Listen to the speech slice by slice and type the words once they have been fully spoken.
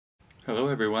Hello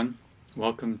everyone,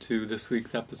 welcome to this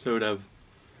week's episode of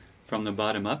From the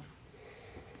Bottom Up.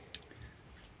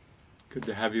 Good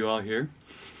to have you all here.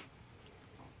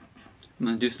 I'm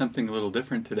going to do something a little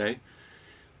different today.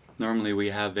 Normally we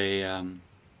have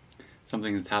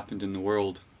something that's happened in the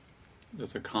world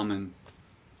that's a common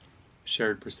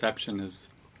shared perception is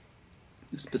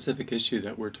a specific issue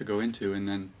that we're to go into, and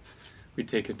then we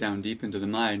take it down deep into the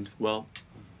mind. Well,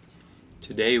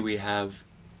 today we have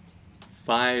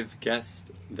 5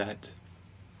 guests that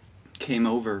came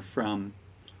over from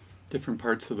different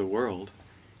parts of the world,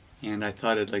 and I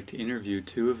thought I'd like to interview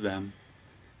 2 of them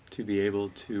to be able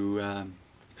to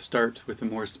start with a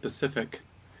more specific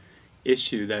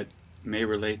issue that may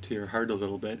relate to your heart a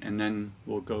little bit, and then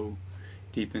we'll go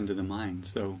deep into the mind.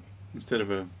 So instead of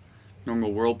a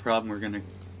normal world problem, we're going to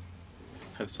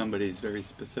have somebody's very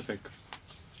specific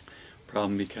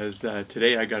problem, because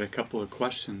today I got a couple of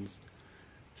questions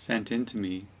sent in to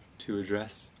me to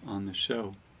address on the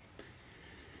show.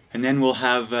 And then we'll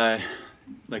have,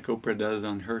 like Oprah does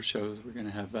on her shows, we're going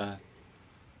to have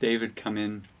David come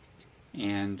in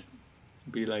and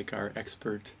be like our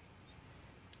expert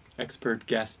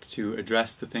guest to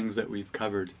address the things that we've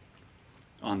covered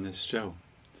on this show.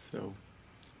 So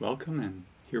welcome, and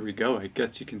here we go. I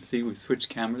guess you can see we switched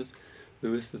cameras.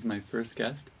 Lewis is my first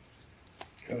guest.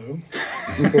 Hello.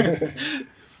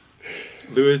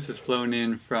 Lewis has flown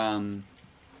in from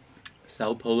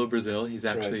Sao Paulo, Brazil. He's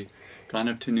actually gone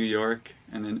up to New York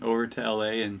and then over to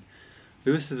LA. And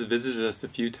Lewis has visited us a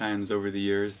few times over the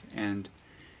years, and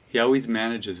he always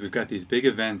manages. We've got these big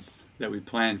events that we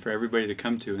plan for everybody to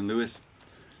come to, and Lewis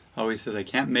always says, I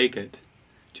can't make it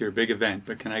to your big event,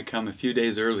 but can I come a few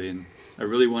days early? And I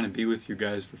really want to be with you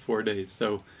guys for 4 days.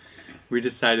 So we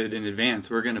decided in advance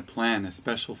we're going to plan a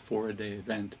special 4-day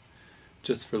event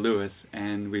just for Lewis,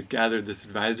 and we've gathered this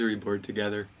advisory board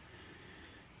together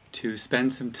to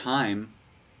spend some time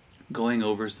going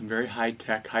over some very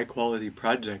high-tech, high-quality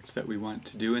projects that we want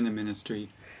to do in the ministry.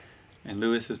 And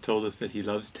Lewis has told us that he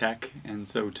loves tech, and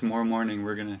so tomorrow morning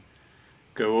we're going to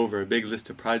go over a big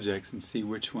list of projects and see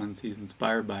which ones he's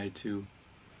inspired by to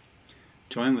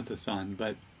join with us on.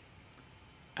 But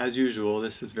as usual,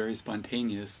 this is very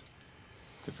spontaneous.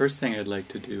 The first thing I'd like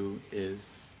to do is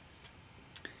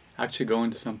actually go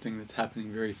into something that's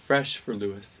happening very fresh for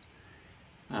Lewis.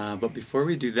 But before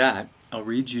we do that, I'll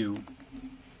read you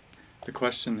the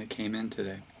question that came in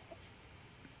today.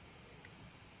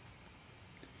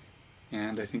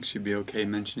 And I think she'd be okay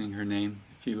mentioning her name.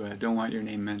 If you don't want your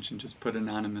name mentioned, just put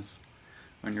anonymous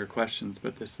on your questions.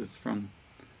 But this is from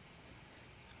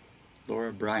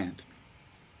Laura Bryant.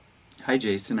 Hi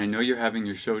Jason, I know you're having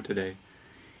your show today,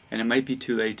 and it might be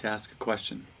too late to ask a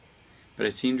question, but I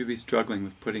seem to be struggling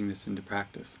with putting this into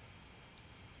practice.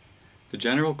 The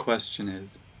general question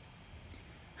is,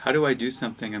 how do I do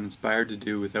something I'm inspired to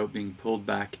do without being pulled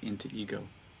back into ego?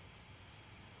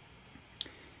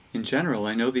 In general,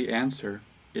 I know the answer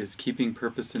is keeping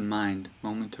purpose in mind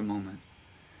moment to moment.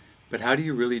 But how do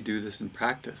you really do this in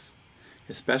practice,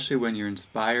 especially when you're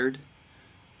inspired,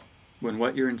 when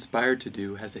what you're inspired to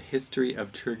do has a history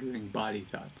of triggering body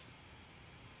thoughts?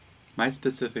 My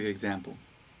specific example.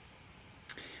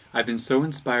 I've been so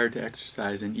inspired to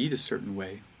exercise and eat a certain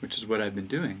way, which is what I've been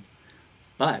doing.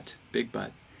 But, big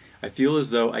but, I feel as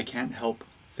though I can't help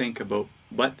think about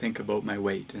my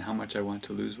weight and how much I want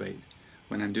to lose weight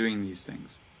when I'm doing these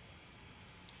things.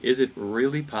 Is it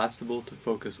really possible to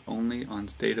focus only on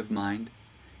state of mind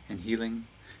and healing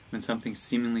when something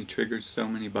seemingly triggers so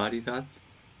many body thoughts?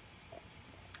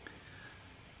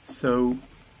 So,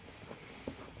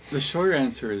 the short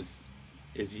answer is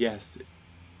yes.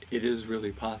 It is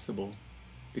really possible,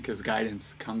 because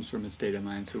guidance comes from a state of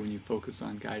mind. So when you focus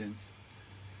on guidance,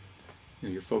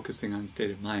 you're focusing on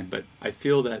state of mind. But I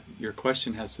feel that your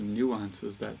question has some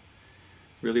nuances that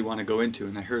really want to go into,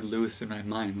 and I heard Lewis in my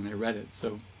mind when I read it.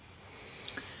 So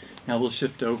now we'll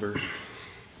shift over.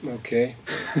 Okay.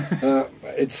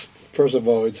 First of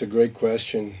all, it's a great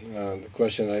question. The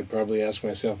question I probably asked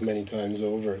myself many times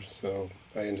over. So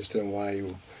I understand why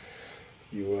you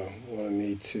wanted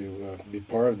me to be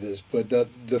part of this. But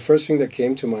the first thing that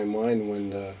came to my mind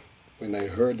when I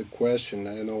heard the question,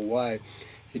 I don't know why,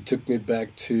 it took me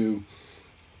back to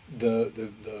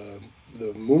the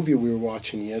movie we were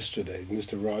watching yesterday,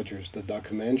 Mr. Rogers, the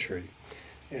documentary.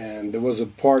 And there was a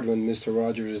part when Mr.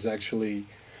 Rogers is actually,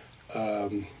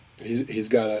 he's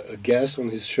got a guest on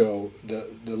his show, the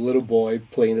little boy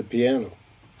playing the piano.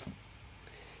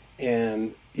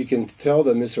 And you can tell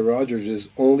that Mr. Rogers is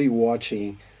only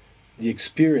watching the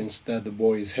experience that the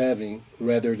boy is having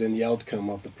rather than the outcome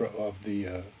of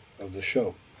the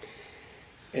show.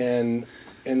 And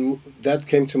and that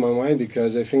came to my mind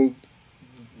because I think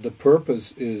the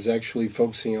purpose is actually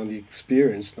focusing on the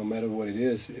experience, no matter what it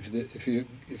is. If you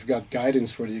got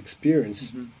guidance for the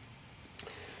experience, Mm-hmm.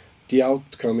 the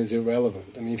outcome is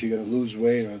irrelevant. I mean, if you're going to lose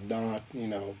weight or not, I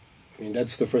mean,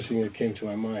 that's the first thing that came to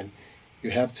my mind.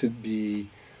 You have to be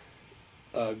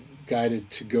guided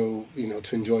to go,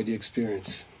 to enjoy the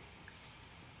experience.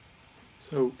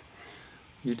 So,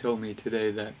 you told me today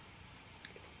that,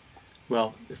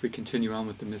 well, if we continue on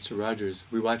with the Mr. Rogers,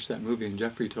 we watched that movie and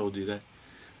Jeffrey told you that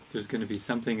there's going to be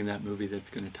something in that movie that's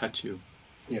going to touch you.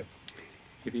 Yep.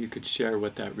 Maybe you could share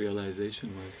what that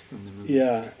realization was from the movie.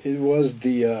 Yeah, it was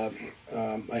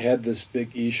I had this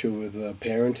big issue with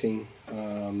parenting,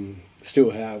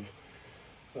 still have.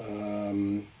 I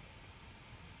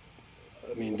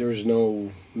mean, there's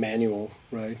no manual,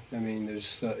 right? I mean,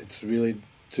 it's really,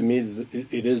 to me,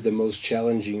 it is the most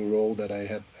challenging role that I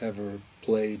have ever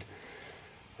played.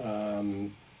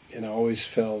 And I always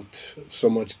felt so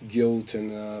much guilt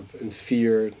and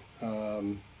fear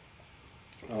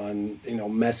on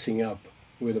messing up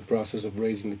with the process of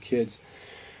raising the kids.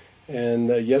 And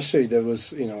yesterday there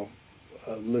was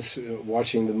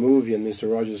watching the movie, and Mr.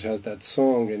 Rogers has that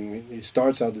song, and he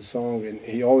starts out the song, and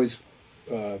he always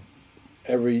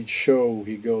every show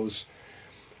he goes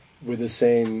with the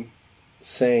same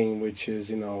saying, which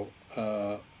is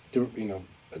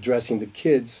addressing the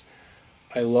kids,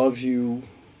 "I love you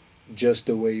just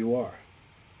the way you are."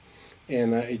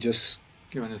 And I just...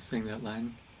 You want to sing that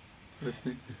line with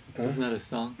me? Isn't that a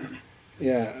song?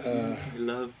 Yeah. I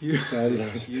love you. I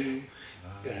love you.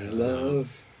 I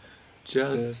love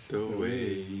just the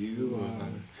way you are.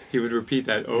 He would repeat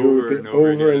that and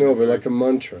over and over like a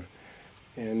mantra.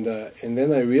 And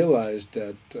then I realized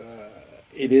that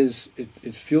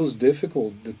it feels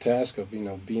difficult, the task of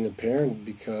being a parent,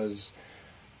 because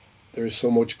there is so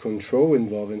much control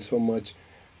involved and so much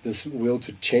this will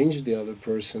to change the other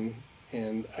person.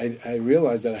 And I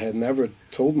realized that I had never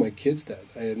told my kids that.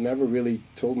 I had never really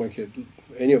told my kid,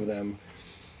 any of them,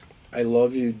 "I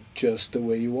love you just the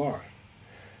way you are."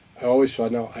 I always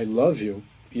thought, "No, I love you.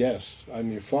 Yes,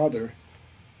 I'm your father,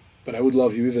 but I would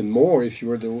love you even more if you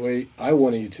were the way I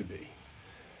wanted you to be."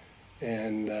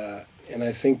 And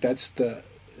I think that's the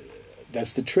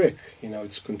trick.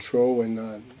 It's control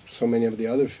and so many of the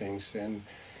other things. And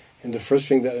the first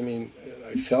thing that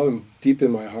I felt deep in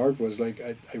my heart was like,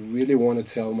 I really want to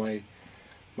tell my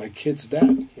kids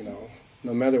that,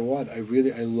 no matter what, I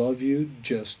love you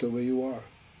just the way you are.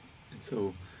 And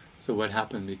so what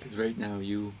happened? Because right now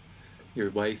your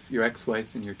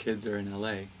ex-wife and your kids are in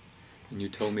LA, and you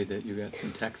told me that you got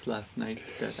some text last night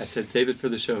that I said, save it for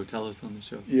the show, tell us on the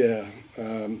show.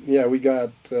 Yeah, we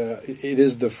got, it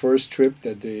is the first trip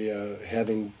that they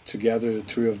having together, the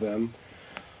three of them.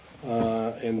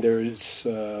 And there's,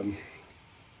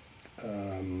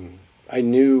 I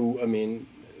knew,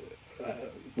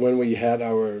 when we had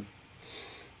our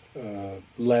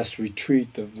last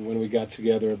retreat, when we got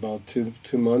together about two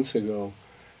months ago,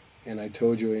 and I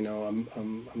told you,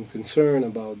 I'm concerned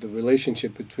about the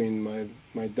relationship between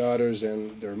my daughters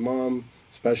and their mom,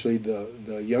 especially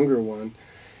the younger one,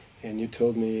 and you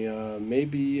told me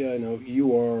maybe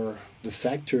you are the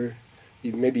factor.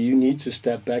 Maybe you need to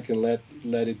step back and let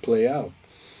it play out.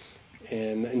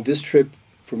 And this trip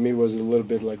for me was a little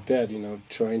bit like that,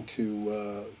 trying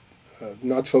to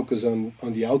not focus on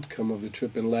the outcome of the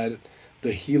trip and let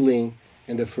the healing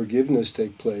and the forgiveness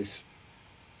take place.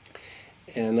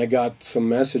 And I got some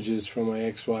messages from my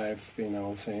ex-wife, saying,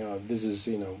 "Oh, this is,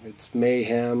 it's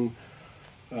mayhem.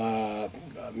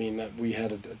 We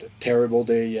had a terrible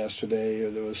day yesterday.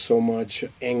 There was so much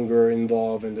anger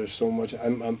involved, and there's so much.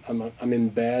 I'm in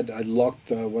bed. I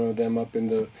locked one of them up in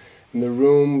the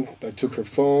room. I took her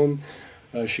phone.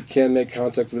 She can't make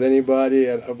contact with anybody.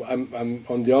 And I'm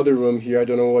on the other room here. I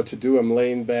don't know what to do. I'm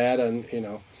laying in bed, and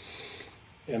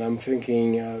and I'm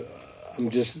thinking, I'm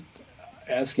just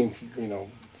asking.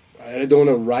 I don't want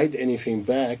to write anything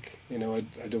back. I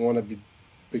don't want to be,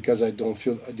 because I don't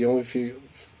feel the only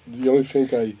thing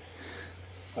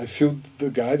I feel the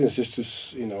guidance is to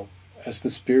ask the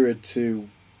Spirit to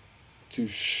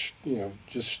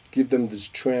just give them the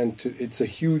strength. It's a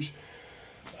huge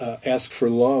ask for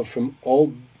love from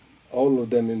all of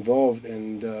them involved,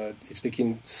 and if they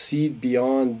can see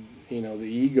beyond the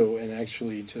ego and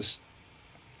actually just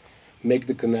make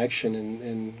the connection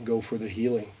and go for the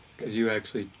healing. Because you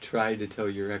actually tried to tell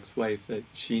your ex-wife that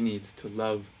she needs to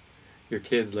love your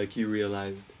kids like you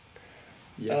realized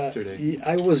yesterday.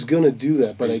 I was going to do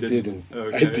that, but I didn't.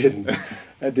 Okay.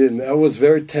 I didn't. I was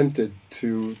very tempted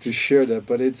to share that,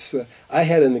 but it's I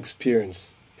had an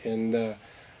experience, and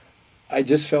I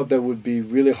just felt that would be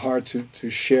really hard to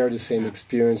share the same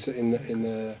experience in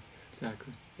the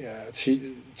exactly. Yeah,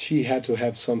 she had to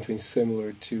have something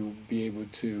similar to be able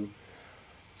to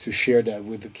share that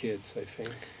with the kids, I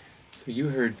think. So you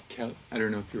heard I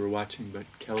don't know if you were watching, but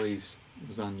Kelly's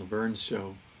was on Laverne's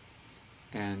show,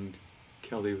 and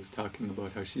Kelly was talking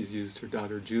about how she's used her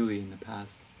daughter Julie in the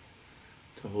past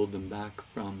to hold her back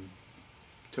from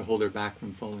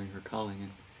following her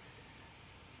calling,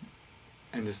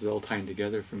 and this is all tying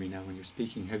together for me now when you're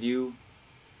speaking. Have you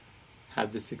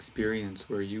had this experience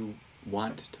where you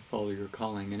want to follow your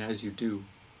calling, and as you do,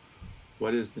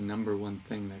 what is the number one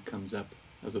thing that comes up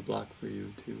as a block for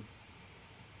you to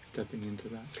stepping into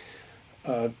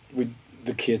that? With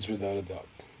the kids, without a doubt,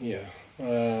 yeah.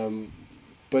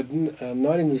 But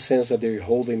not in the sense that they're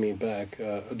holding me back.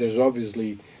 There's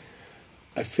obviously,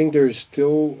 I think there's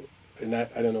still, and I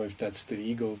don't know if that's the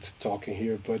ego talking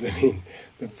here, but I mean,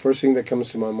 the first thing that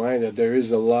comes to my mind that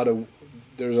there's a lot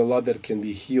that can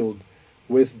be healed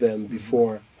with them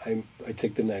before I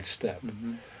take the next step.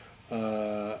 Mm-hmm.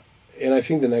 And I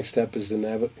think the next step is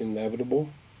inevitable.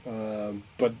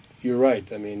 But you're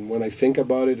right. I mean, when I think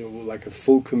about it, like a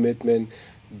full commitment,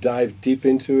 dive deep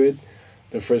into it,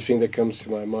 the first thing that comes to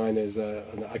my mind is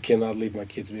I cannot leave my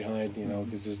kids behind. You know,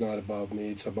 this is not about me.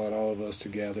 It's about all of us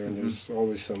together, and there's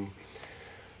always some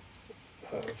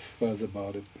fuzz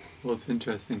about it. Well, it's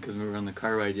interesting because we were on the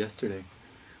car ride yesterday.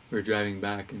 We were driving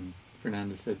back, and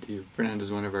Fernanda said to you,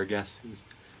 Fernanda's one of our guests who's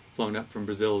flown up from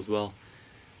Brazil as well.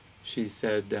 She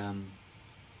said,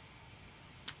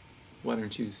 why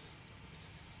don't you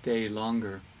stay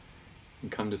longer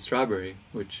and come to Strawberry,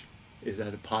 which is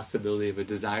that a possibility of a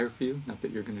desire for you? Not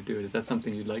that you're going to do it. Is that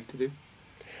something you'd like to do?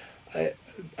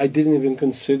 I didn't even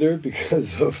consider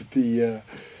because of the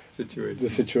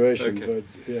situation, okay. But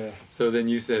yeah. So then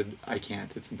you said, I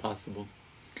can't, it's impossible.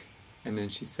 And then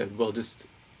she said, well, just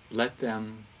let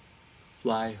them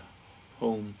fly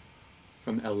home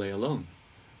from LA alone.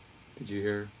 Did you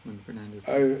hear when Fernanda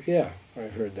said? Yeah, I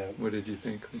heard that. What did you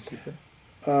think when she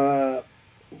said?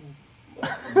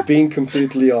 Being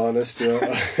completely honest, you know,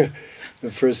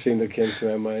 the first thing that came to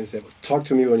my mind is that talk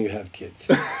to me when you have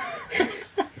kids.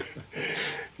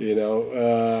 You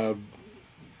know,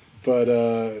 but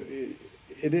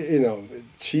you know,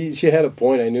 she had a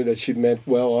point. I knew that she meant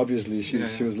well. Obviously,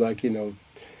 she was like, you know,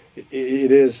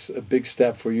 it is a big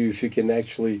step for you if you can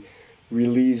actually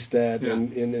release that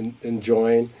and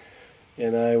join.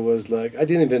 And I was like, I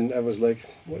was like,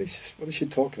 what is she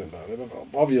talking about? I'm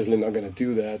obviously not going to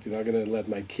do that. You're not going to let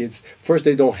my kids. First,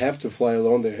 they don't have to fly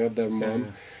alone. They have their mom.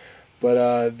 Yeah.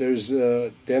 But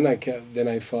then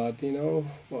I thought, you know,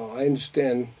 well, I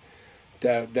understand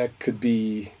that could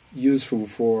be useful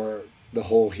for the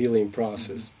whole healing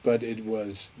process. Mm-hmm. But it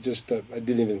was just, I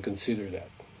didn't even consider that.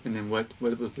 And then what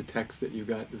was the text that you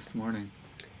got this morning?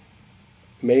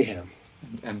 Mayhem.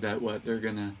 And that what they're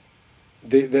gonna.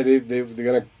 They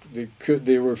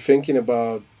were thinking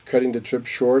about cutting the trip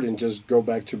short and just go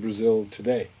back to Brazil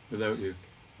today. Without you.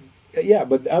 Yeah,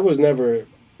 but I was never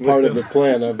part of the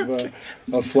plan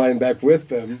of flying back with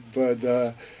them. But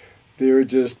they were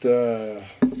just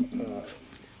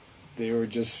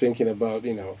thinking about,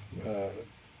 you know,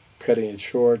 cutting it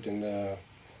short, and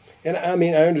I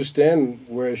mean, I understand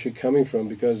where she's coming from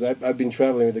because I've been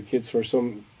traveling with the kids for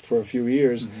a few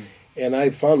years. Mm-hmm. And I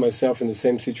found myself in the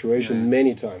same situation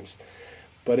many times.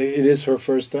 But it is her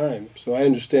first time. So I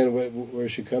understand where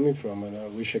she's coming from, and I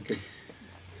wish I could.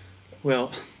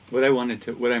 Well, what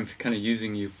I'm kind of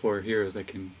using you for here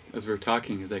as we're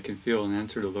talking, is I can feel an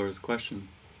answer to Laura's question.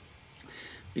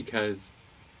 Because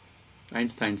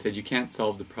Einstein said you can't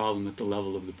solve the problem at the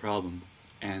level of the problem.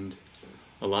 And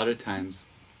a lot of times,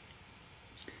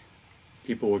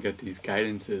 people will get these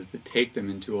guidances that take them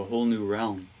into a whole new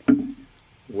realm,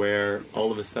 where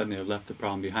all of a sudden they've left the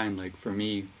problem behind. Like for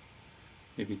me,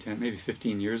 maybe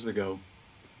 15 years ago,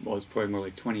 well, it was probably more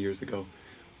like 20 years ago,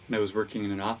 when I was working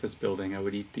in an office building, I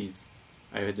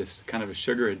had this kind of a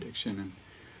sugar addiction, and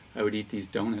I would eat these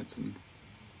donuts, and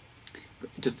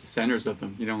just the centers of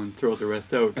them, you know, and throw the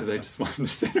rest out, because I just wanted the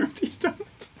center of these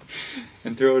donuts,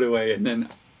 and throw it away. And then,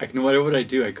 no matter what I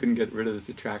do, I couldn't get rid of this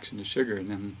attraction to sugar.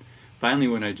 And then finally,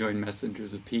 when I joined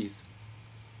Messengers of Peace,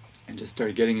 and just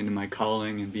started getting into my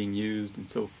calling and being used and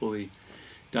so fully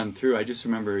done through, I just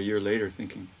remember a year later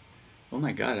thinking, oh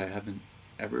my God, I haven't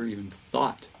ever even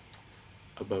thought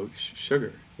about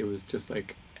sugar. It was just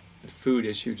like the food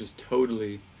issue just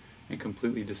totally and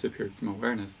completely disappeared from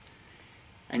awareness.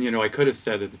 And you know, I could have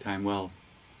said at the time, well,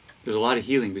 there's a lot of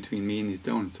healing between me and these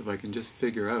donuts if I can just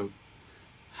figure out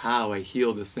how I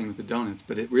heal this thing with the donuts.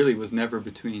 But it really was never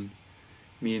between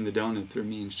me and the donuts or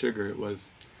me and sugar. It was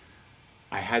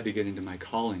I had to get into my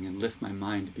calling and lift my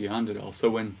mind beyond it all. So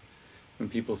when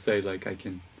people say, like, I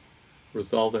can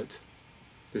resolve it,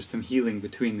 there's some healing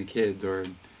between the kids, or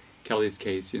in Kelly's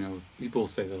case, you know, people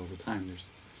say that all the time.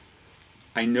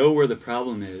 I know where the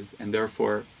problem is, and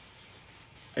therefore,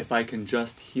 if I can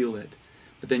just heal it.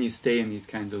 But then you stay in these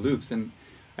kinds of loops. And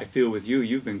I feel with you,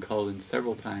 you've been called in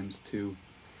several times to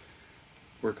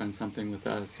work on something with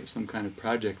us or some kind of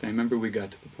project. And I remember we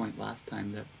got to the point last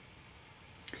time that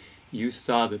you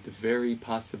saw that the very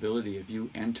possibility of you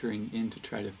entering in to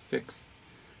try to fix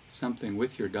something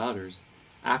with your daughters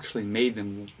actually made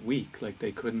them weak, like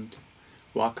they couldn't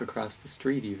walk across the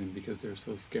street even because they were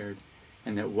so scared.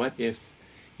 And that what if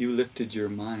you lifted your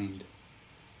mind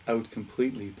out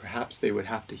completely, perhaps they would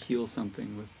have to heal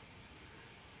something with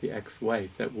the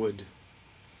ex-wife that would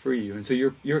free you. And so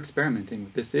you're experimenting.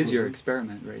 This is your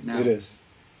experiment right now. It is.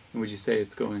 And would you say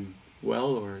it's going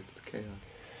well, or it's chaos?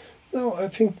 No, I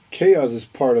think chaos is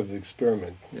part of the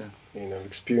experiment. Yeah. You know,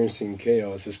 experiencing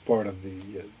chaos is part of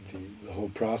the whole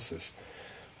process.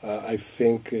 I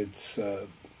think it's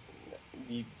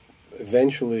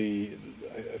eventually.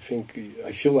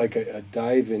 I feel like I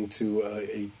dive into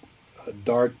a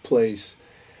dark place,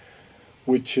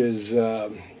 which is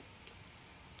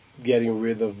getting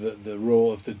rid of the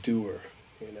role of the doer.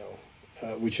 You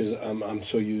know, which is I'm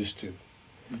so used to,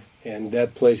 and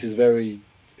that place is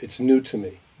it's new to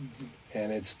me. Mm-hmm.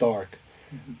 And it's dark,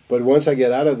 but once I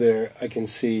get out of there, I can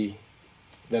see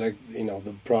that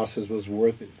the process was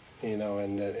worth it,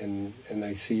 and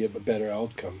I see a better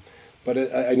outcome. But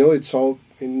I know it's all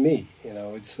in me,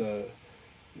 It's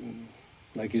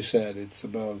like you said, it's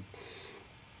about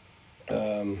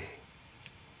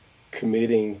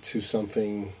committing to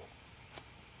something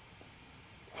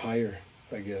higher,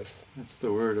 I guess. That's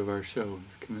the word of our show,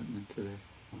 is commitment today.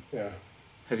 Yeah.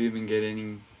 Have you been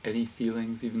getting any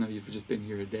feelings, even though you've just been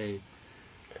here a day,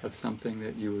 of something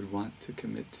that you would want to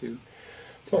commit to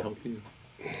help you?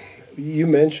 You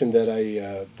mentioned that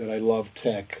I love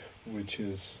tech, which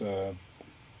is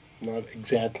not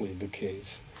exactly the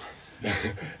case.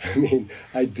 I mean,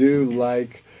 I do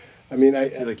like. I mean, I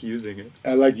like using it.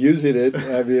 I like using it.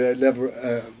 I mean, I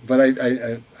never. But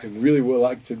I really would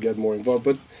like to get more involved.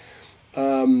 But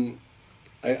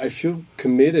I feel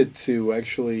committed to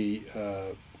actually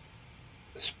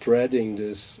spreading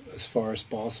this as far as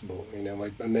possible.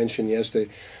 Like I mentioned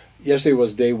yesterday. Yesterday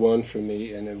was day one for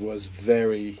me, and it was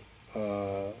very,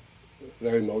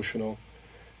 very emotional,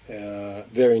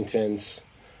 very intense.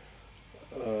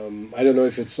 I don't know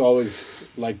if it's always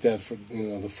like that for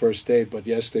the first day, but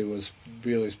yesterday was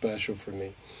really special for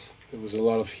me. There was a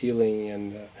lot of healing,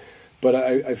 and but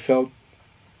I felt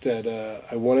that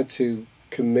I wanted to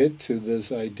commit to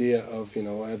this idea of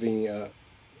having the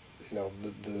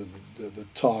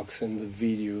talks and the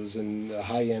videos and the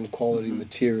high-end quality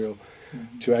material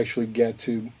to actually get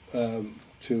to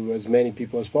as many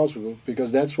people as possible, because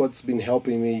that's what's been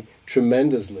helping me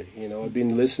tremendously. I've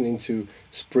been listening to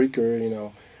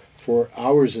Spreaker, for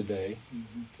hours a day,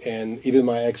 and even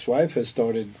my ex-wife has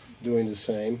started doing the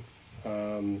same,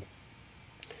 and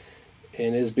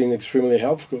it's been extremely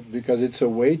helpful because it's a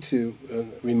way to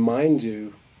remind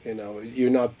you.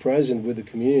 You're not present with the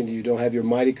community. You don't have your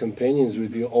mighty companions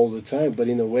with you all the time, but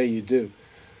in a way you do.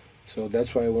 So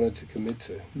that's why I wanted to commit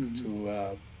to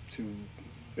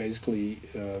basically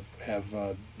have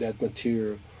that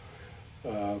material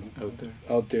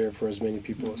out there for as many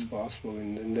people as possible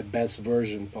in the best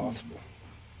version possible.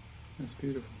 That's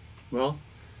beautiful. Well,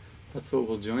 that's what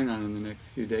we'll join on in the next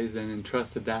few days then, and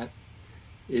trust that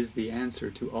is the answer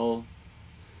to all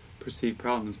perceived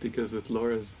problems, because with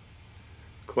Laura's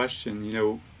question,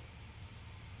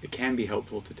 it can be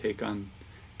helpful to take on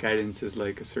guidances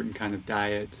like a certain kind of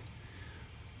diet,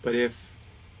 but if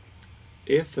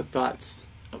the thoughts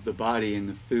of the body and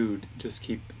the food just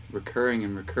keep recurring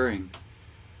and recurring,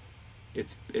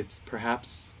 it's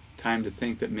perhaps time to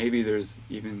think that maybe there's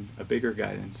even a bigger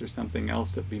guidance or something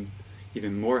else that'd be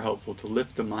even more helpful to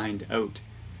lift the mind out,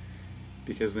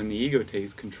 because when the ego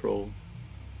takes control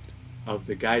of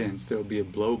the guidance, there'll be a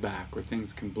blowback or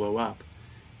things can blow up.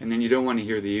 And then you don't want to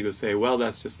hear the ego say, well,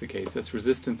 that's just the case. That's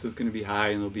resistance is going to be high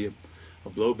and there'll be a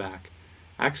blowback.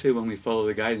 Actually, when we follow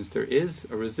the guidance, there is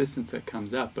a resistance that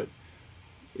comes up. But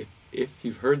if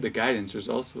you've heard the guidance, there's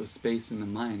also a space in the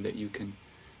mind that you can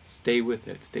stay with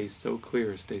it, stay so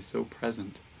clear, stay so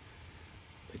present,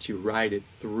 that you ride it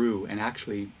through, and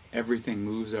actually everything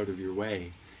moves out of your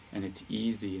way, and it's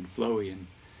easy and flowy.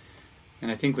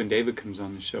 And I think when David comes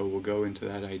on the show, we'll go into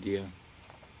that idea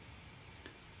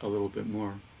a little bit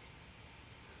more.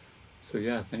 So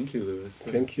yeah, thank you, Louis.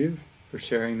 Thank you for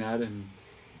sharing that and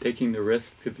taking the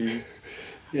risk to be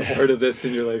part of this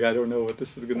and you're like, I don't know what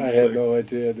this is going to be I had like. no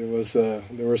idea. There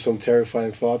were some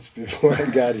terrifying thoughts before I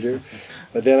got here,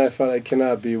 but then I thought it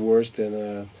cannot be worse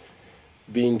than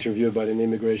being interviewed by an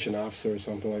immigration officer or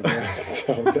something like that.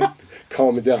 So that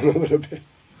calmed me down a little bit.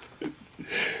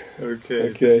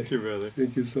 Okay. Thank you, brother.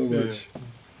 Thank you so much. Yeah.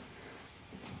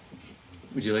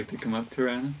 Would you like to come up,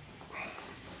 Tarana?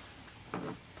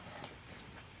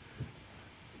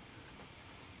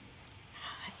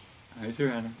 Hi,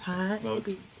 Tarana. Hi.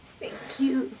 Welcome. Thank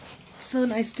you. So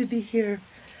nice to be here.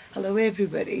 Hello,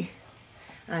 everybody.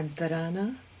 I'm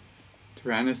Tarana.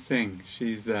 Tarana Singh.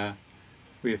 She's,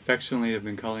 we affectionately have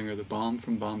been calling her the Bomb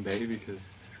from Bombay because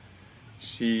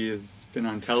she has been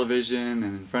on television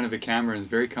and in front of a camera and is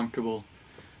very comfortable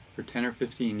for 10 or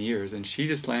 15 years. And she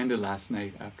just landed last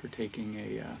night after taking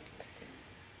a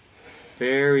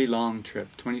very long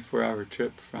trip, 24-hour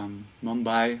trip from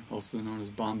Mumbai, also known as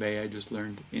Bombay, I just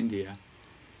learned, India.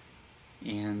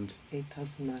 And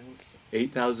 8,000 miles.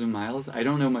 8,000 miles? I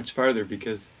don't know much farther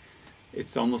because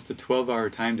it's almost a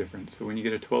 12-hour time difference. So when you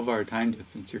get a 12-hour time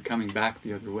difference, you're coming back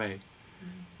the other way.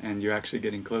 And you're actually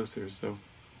getting closer. So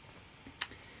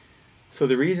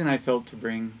the reason I felt to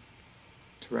bring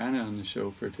Tarana on the show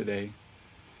for today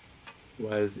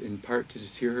was in part to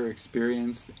just hear her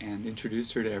experience and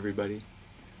introduce her to everybody,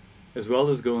 as well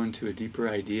as go into a deeper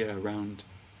idea around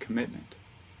commitment.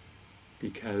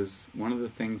 Because one of the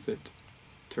things that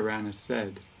Tarana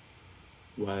said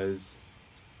was,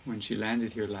 when she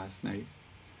landed here last night,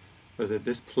 was that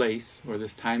this place, or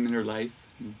this time in her life,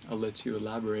 and I'll let you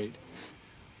elaborate,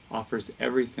 offers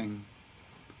everything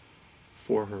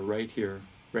for her right here,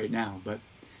 right now. But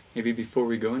maybe before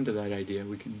we go into that idea,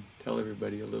 we can tell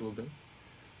everybody a little bit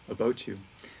about you.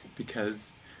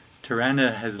 Because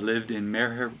Tarana has lived in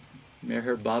Meher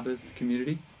Baba's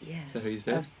community? Yes. Is that how you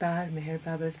say it? Avtar Meher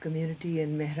Baba's community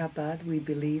in Mehrabad. We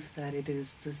believe that it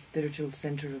is the spiritual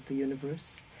center of the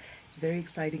universe. It's a very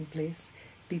exciting place.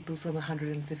 People from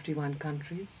 151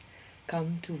 countries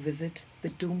come to visit the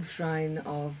tomb shrine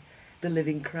of the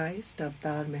living Christ,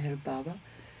 Avtar Meher Baba,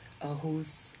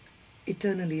 who's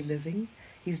eternally living.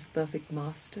 He's the perfect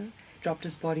master. Dropped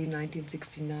his body in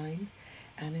 1969.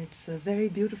 And it's a very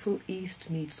beautiful east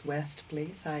meets west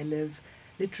place. I live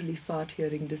literally fart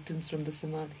hearing distance from the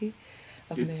Samadhi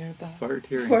of Meher Baba.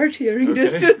 Fart hearing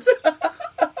Distance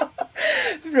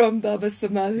from Baba's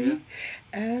Samadhi. Yeah.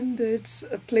 And it's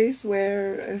a place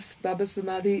where if Baba's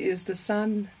Samadhi is the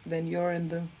sun, then you're in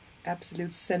the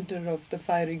absolute center of the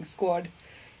firing squad.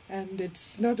 And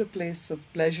it's not a place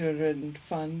of pleasure and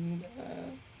fun,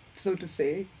 so to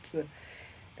say.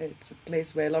 It's a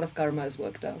place where a lot of karma is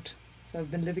worked out. So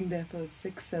I've been living there for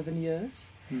 6-7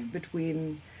 years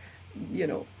between,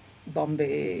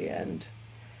 Bombay and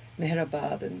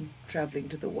Mehrabad and traveling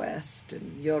to the West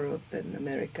and Europe and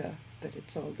America. But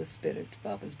it's all the spirit.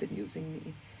 Baba's been using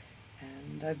me.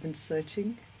 And I've been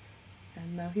searching.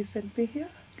 And now he sent me here.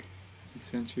 He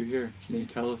sent you here. Can you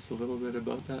tell us a little bit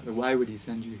about that? Or why would he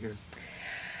send you here?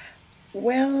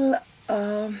 Well,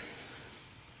 I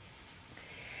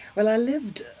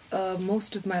lived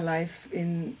most of my life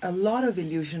in a lot of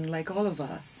illusion, like all of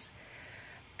us.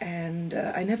 And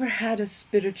I never had a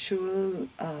spiritual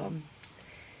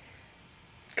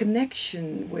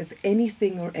connection with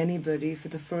anything or anybody for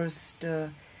the first,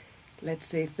 let's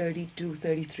say, 32,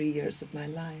 33 years of my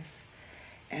life.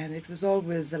 And it was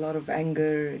always a lot of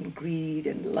anger and greed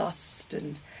and lust.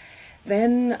 And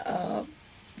then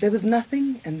there was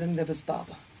nothing, and then there was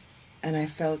Baba. And I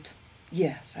felt,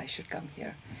 yes, I should come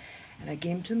here. And I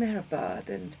came to Mehrabad,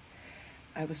 and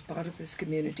I was part of this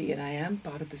community, and I am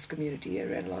part of this community. I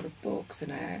read a lot of books,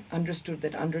 and I understood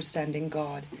that understanding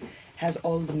God has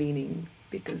all the meaning,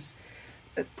 because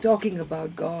talking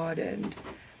about God and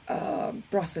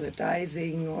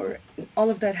proselytizing or all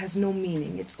of that has no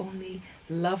meaning. It's only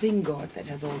loving God that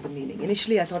has all the meaning.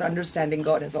 Initially, I thought understanding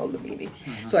God has all the meaning.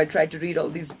 So I tried to read all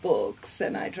these books,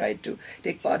 and I tried to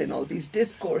take part in all these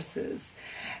discourses.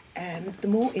 And the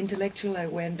more intellectual I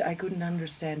went, I couldn't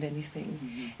understand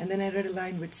anything. And then I read a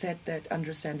line which said that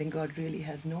understanding God really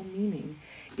has no meaning.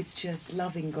 It's just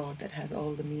loving God that has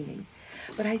all the meaning.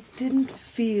 But I didn't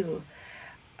feel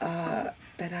that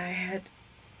I had...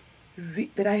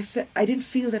 I didn't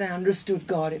feel that I understood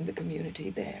God in the community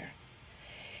there.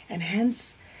 And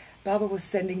hence, Baba was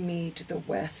sending me to the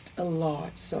West a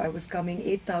lot. So I was coming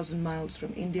 8,000 miles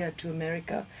from India to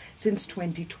America since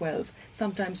 2012,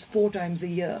 sometimes 4 times a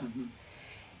year.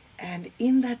 And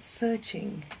in that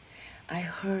searching, I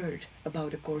heard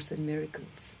about A Course in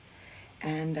Miracles.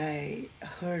 And I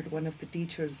heard one of the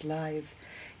teachers live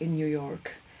in New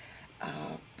York.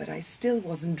 But I still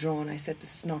wasn't drawn. I said,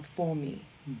 this is not for me.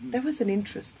 There was an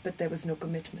interest, but there was no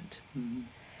commitment. Mm-hmm.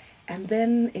 And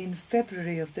then in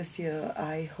February of this year,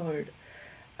 I heard,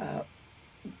 I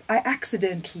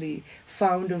accidentally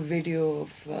found a video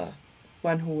of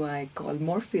one who I call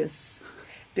Morpheus,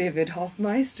 David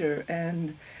Hoffmeister,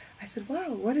 and I said,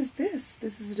 wow, what is this?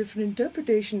 This is a different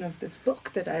interpretation of this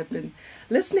book that I've been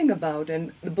listening about.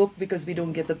 And the book, because we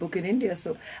don't get the book in India,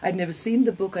 so I'd never seen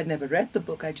the book, I'd never read the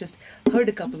book, I just heard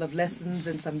a couple of lessons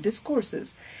and some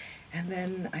discourses. And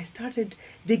then I started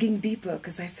digging deeper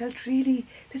because I felt really,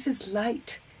 this is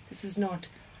light. This is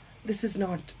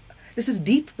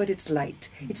deep, but it's light.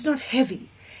 It's not heavy.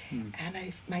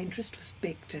 And my interest was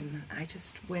piqued, and I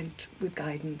just went with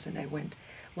guidance, and I went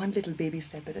one little baby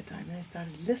step at a time, and I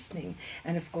started listening.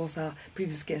 And of course, our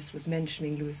previous guest was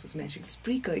mentioning, Louis was mentioning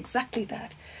Spreaker, exactly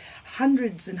that.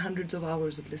 Hundreds and hundreds of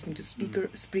hours of listening to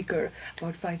Spreaker,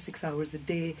 about 5-6 hours a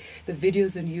day, the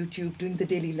videos on YouTube, doing the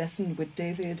daily lesson with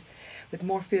David, with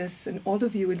Morpheus, and all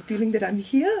of you, and feeling that I'm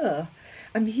here.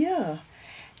 And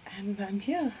I'm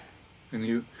here.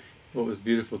 And what was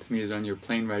beautiful to me is on your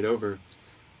plane ride over,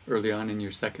 early on in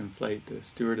your second flight, the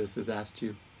stewardesses asked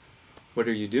you, what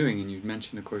are you doing? And you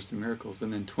mentioned A Course in Miracles.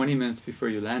 And then 20 minutes before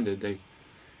you landed, they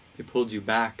pulled you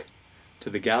back to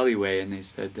the galleyway and they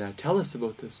said, tell us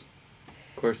about this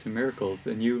Course in Miracles.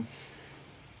 And you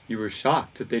were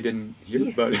shocked that they didn't hear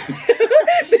about it.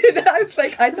 I was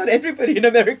like, I thought everybody in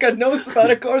America knows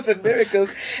about A Course in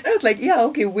Miracles. And I was like, yeah,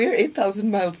 okay, we're 8,000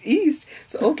 miles east.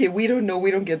 So, okay, we don't know,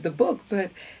 we don't get the book.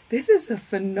 But this is a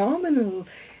phenomenal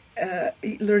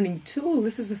learning tool.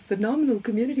 This is a phenomenal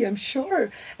community, I'm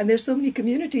sure. And there's so many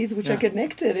communities which are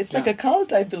connected. It's like a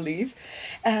cult, I believe.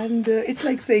 And it's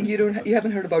like saying you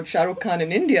haven't heard about Shah Rukh Khan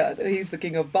in India. He's the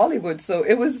king of Bollywood. So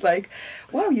it was like,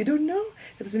 wow, you don't know?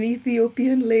 There was an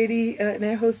Ethiopian lady, an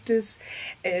air hostess,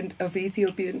 and of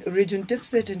Ethiopian origin,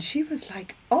 Tifsit, and she was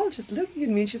like, all just looking at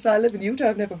me. And she said, I live in Utah,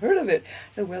 I've never heard of it.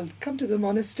 I said, well, come to the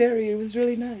monastery. It was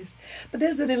really nice. But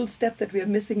there's a little step that we are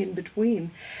missing in between.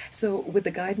 So with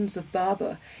the guidance of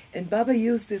Baba, and Baba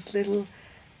used this little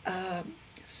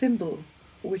symbol,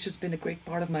 which has been a great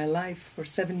part of my life for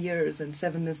 7 years, and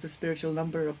 7 is the spiritual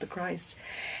number of the Christ,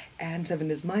 and 7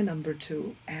 is my number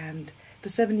too. And for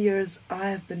 7 years, I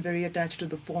have been very attached to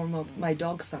the form of my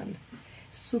dog son,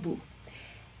 Subu.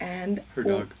 And her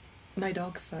dog. My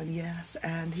dog son, yes,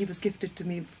 and he was gifted to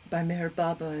me by Meher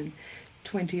Baba in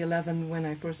 2011 when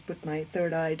I first put my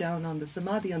third eye down on the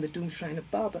Samadhi on the tomb shrine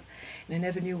of Baba. And I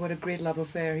never knew what a great love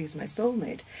affair. He's my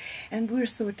soulmate. And we're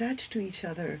so attached to each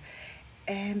other.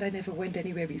 And I never went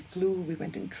anywhere. We flew, we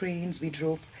went in trains, we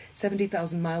drove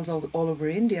 70,000 miles all over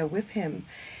India with him,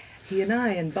 he and I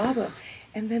and Baba.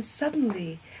 And then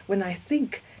suddenly, when I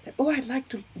think that, oh, I'd like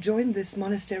to join this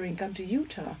monastery and come to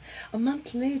Utah, a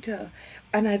month later,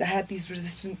 and I'd had these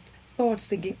resistant thoughts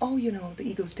thinking, oh, the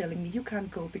ego's telling me you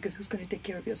can't go because who's going to take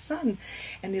care of your son?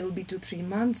 And it'll be 2-3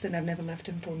 months, and I've never left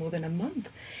him for more than a month.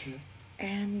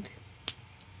 And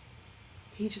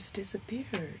he just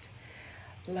disappeared.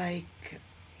 Like,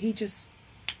 he just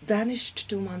vanished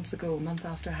 2 months ago, a month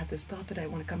after I had this thought that I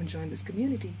want to come and join this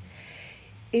community.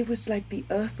 It was like the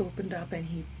earth opened up and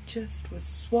he just was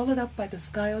swallowed up by the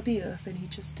sky or the earth, and he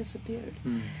just disappeared.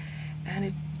 And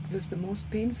it was the most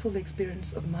painful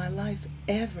experience of my life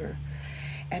ever.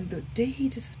 And the day he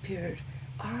disappeared,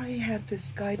 I had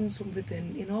this guidance from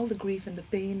within, in all the grief and the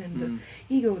pain and the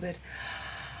ego, that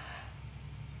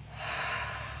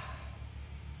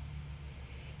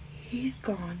he's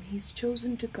gone, he's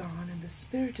chosen to gone, and the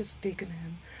spirit has taken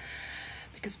him.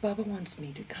 Because Baba wants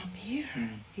me to come here.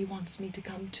 He wants me to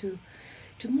come to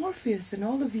Morpheus and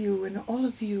all of you,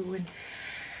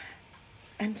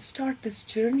 and start this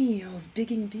journey of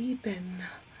digging deep and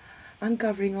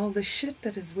uncovering all the shit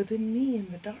that is within me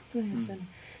in the darkness, and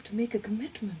to make a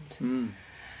commitment.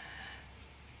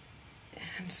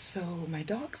 And so my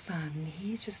dog son,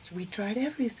 we tried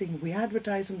everything. We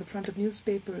advertised on the front of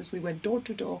newspapers. We went door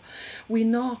to door. We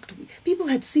knocked. People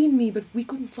had seen me, but we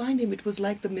couldn't find him. It was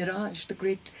like the mirage, the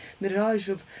great mirage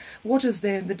of what is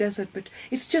there in the desert. But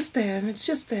it's just there, and it's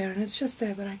just there, and it's just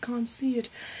there, but I can't see it.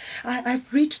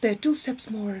 I've reached there 2 steps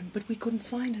more, but we couldn't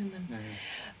find him. And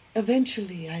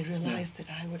eventually I realized that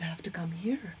I would have to come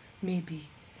here, maybe,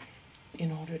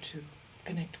 in order to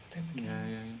connect with him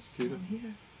again. So I'm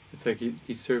here. It's like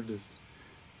he served his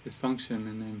function,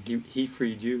 and then he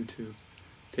freed you to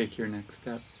take your next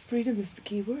step. Freedom is the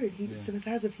key word. It was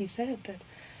as if he said that,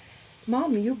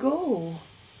 Mom, you go.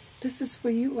 This is for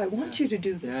you. I want you to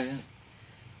do this.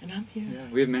 And I'm here. Yeah,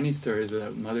 we have many stories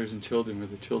about mothers and children where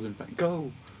the children find,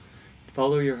 go,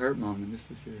 follow your heart, Mom, and this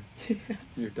is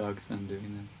your dog son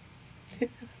doing that.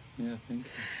 Yeah, thank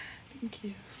you. Thank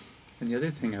you. And the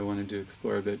other thing I wanted to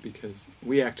explore a bit, because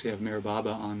we actually have Meher Baba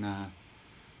on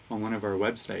one of our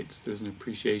websites. There's an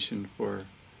appreciation for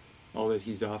all that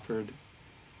he's offered.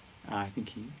 I think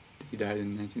he died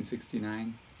in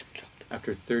 1969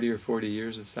 after 30 or 40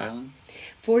 years of silence.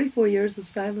 44 years of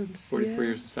silence. 44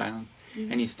 years of silence. Yeah.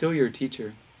 And he's still your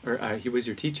teacher, or he was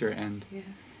your teacher, and Yeah.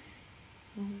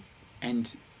 Always.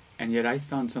 and yet I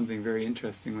found something very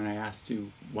interesting when I asked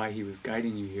you why he was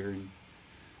guiding you here,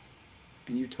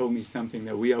 and you told me something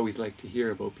that we always like to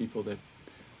hear about people that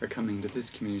are coming to this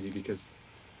community, because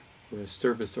we're a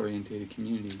service-oriented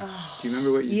community. Oh, do you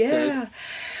remember what you said? Yeah.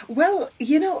 Well,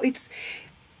 it's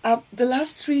the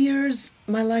last 3 years,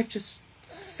 my life just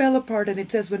fell apart, and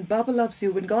it says when Baba loves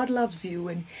you, when God loves you,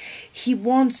 and He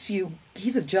wants you,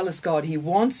 He's a jealous God. He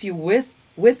wants you with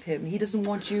Him. He doesn't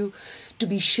want you to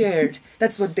be shared.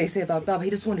 That's what they say about Baba. He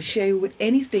doesn't want to share you with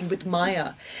anything, with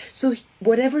Maya. So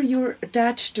whatever you're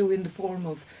attached to in the form,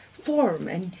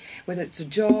 and whether it's a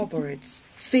job or it's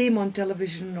fame on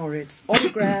television or it's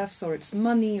autographs or it's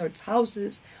money or it's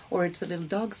houses or it's a little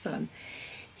dog son,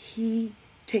 He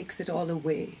takes it all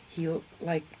away.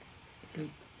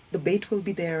 The bait will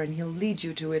be there and He'll lead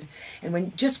you to it. And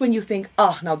when you think,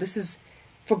 now this is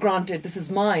for granted, this is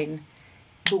mine,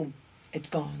 boom, it's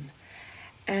gone.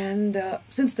 And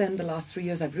since then, the last 3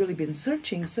 years, I've really been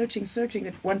searching.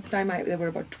 At one time, there were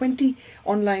about 20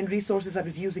 online resources I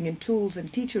was using and tools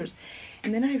and teachers.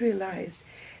 And then I realized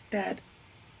that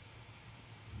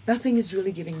nothing is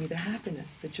really giving me the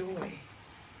happiness, the joy.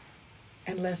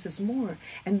 And less is more.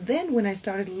 And then when I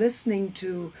started listening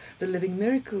to the Living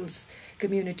Miracles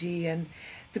community and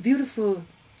the beautiful,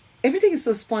 everything is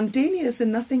so spontaneous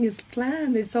and nothing is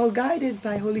planned. It's all guided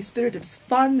by Holy Spirit. It's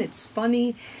fun, it's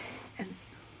funny. And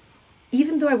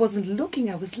even though I wasn't looking,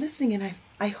 I was listening, and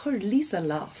I heard Lisa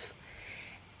laugh.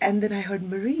 And then I heard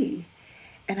Marie.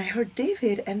 And I heard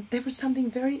David. And there was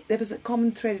there was a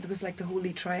common thread. It was like the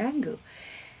Holy Triangle.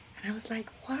 And I was like,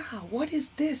 wow, what is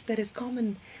this that is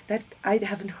common, that I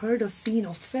haven't heard or seen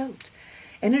or felt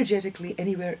energetically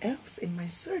anywhere else in my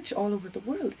search all over the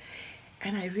world?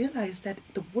 And I realized that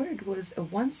the word was a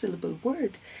one-syllable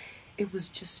word. It was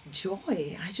just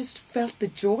joy. I just felt the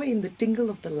joy in the tingle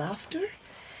of the laughter.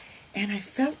 And I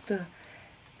felt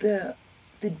the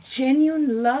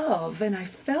genuine love, and I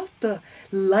felt the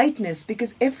lightness,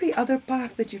 because every other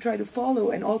path that you try to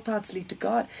follow, and all paths lead to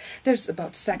God, there's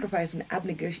about sacrifice and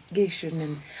abnegation,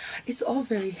 and it's all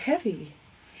very heavy.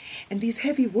 And these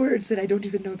heavy words that I don't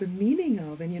even know the meaning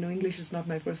of, and English is not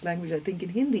my first language, I think in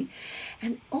Hindi.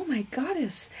 And oh my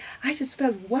goddess, I just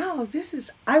felt, wow,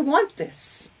 I want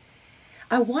this.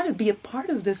 I want to be a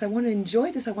part of this. I want to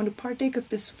enjoy this. I want to partake of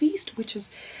this feast, which is,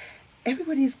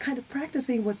 everybody is kind of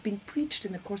practicing what's being preached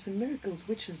in the Course in Miracles,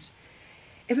 which is,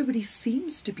 everybody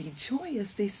seems to be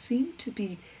joyous. They seem to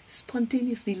be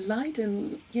spontaneously light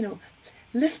and,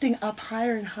 lifting up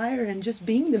higher and higher and just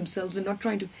being themselves and not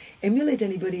trying to emulate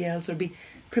anybody else or be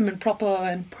prim and proper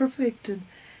and perfect. And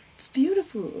it's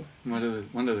beautiful. One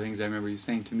of the things I remember you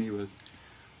saying to me was,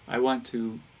 I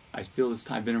feel this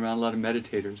time, I've been around a lot of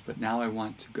meditators, but now I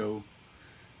want to go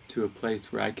to a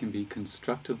place where I can be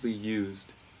constructively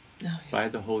used by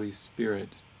the Holy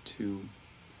Spirit to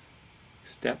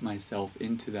step myself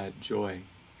into that joy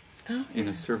in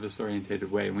a service-oriented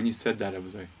way. When you said that, I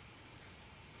was like,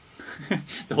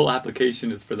 the whole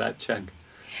application is for that check.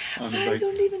 I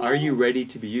don't even know. Are you ready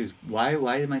to be used? Why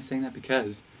am I saying that?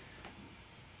 Because,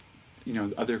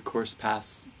 other course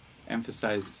paths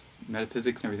emphasize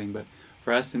metaphysics and everything, but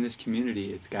for us in this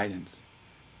community, it's guidance.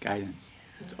 Guidance.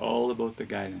 It's all about the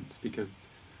guidance, because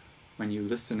when you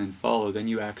listen and follow, then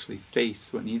you actually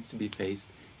face what needs to be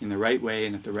faced in the right way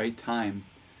and at the right time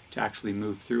to actually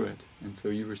move through it. And so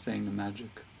you were saying the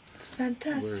magic. It's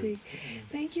fantastic. Words.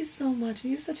 Thank you so much.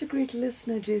 You're such a great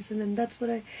listener, Jason, and that's what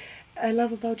I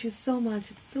love about you so much.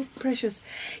 It's so precious.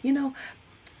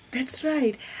 That's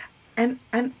right. And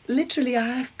literally, I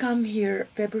have come here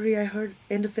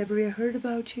end of February, I heard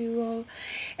about you all.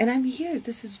 And I'm here.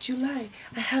 This is July.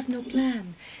 I have no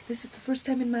plan. This is the first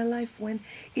time in my life when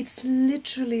it's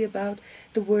literally about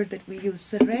the word that we use,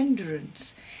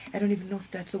 surrenderance. I don't even know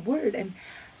if that's a word. And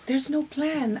there's no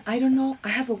plan. I don't know. I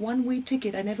have a one-way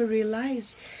ticket. I never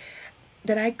realized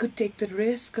that I could take the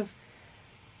risk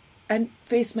and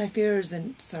face my fears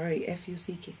and,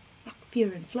 F-U-C-K.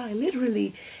 Fear and fly,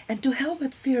 literally, and to hell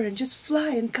with fear and just fly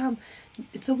and come.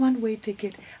 It's a one-way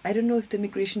ticket. I don't know if the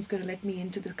immigration's going to let me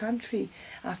into the country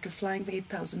after flying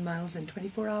 8,000 miles in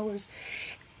 24 hours.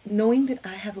 Knowing that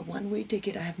I have a one-way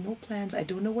ticket, I have no plans. I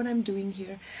don't know what I'm doing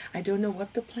here. I don't know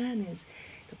what the plan is.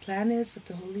 The plan is of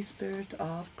the Holy Spirit,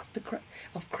 of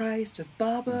Christ, of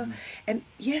Baba, and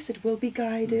yes, it will be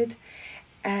guided.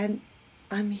 And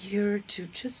I'm here to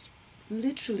just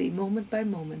literally, moment by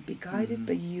moment, be guided,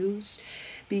 be used,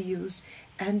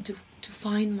 and to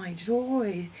find my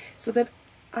joy, so that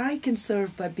I can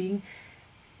serve by being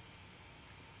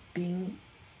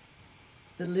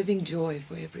the living joy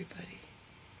for everybody,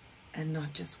 and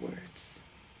not just words.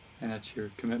 And that's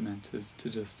your commitment, is to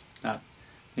just not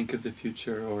think of the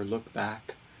future or look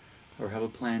back or have a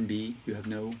plan B. You have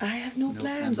no... I have no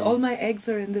plans. Plan B. All my eggs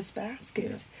are in this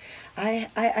basket. Yeah.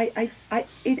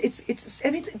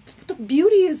 The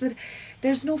beauty is that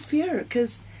there's no fear,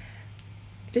 because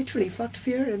literally fucked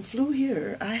fear and flew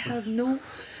here. I have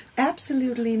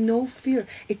absolutely no fear.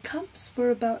 It comes for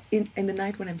about in the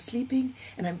night when I'm sleeping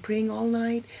and I'm praying all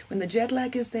night. When the jet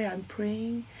lag is there, I'm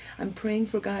praying. I'm praying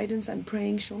for guidance. I'm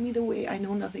praying, show me the way. I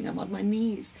know nothing. I'm on my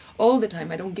knees all the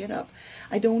time. I don't get up.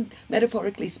 I don't,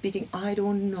 metaphorically speaking, I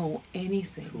don't know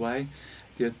anything. So why,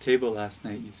 the table last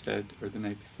night you said, or the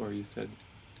night before you said,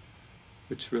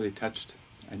 which really touched,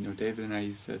 I know David and I,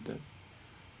 you said that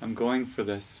I'm going for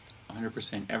this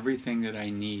 100%. Everything that I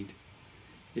need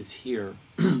is here.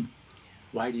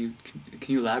 Why do you,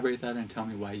 can you elaborate that and tell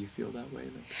me why you feel that way?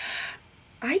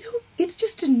 I don't, it's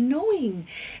just a knowing.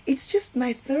 It's just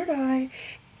my third eye.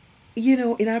 You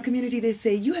know, in our community they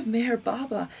say, you have Meher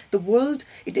Baba. The world,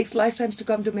 it takes lifetimes to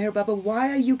come to Meher Baba. Why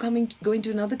are you going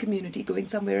to another community, going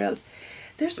somewhere else?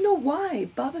 There's no why.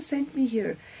 Baba sent me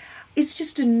here. It's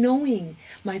just a knowing.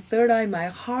 My third eye, my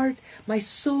heart, my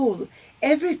soul,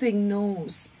 everything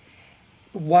knows.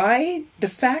 Why? The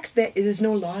facts, there is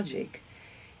no logic.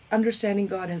 Understanding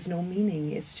God has no meaning.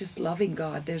 It's just loving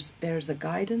God. There's a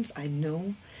guidance, I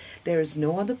know. There is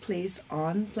no other place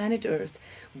on planet Earth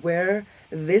where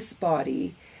this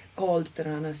body called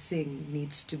Tarana Singh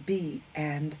needs to be.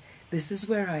 And this is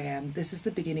where I am. This is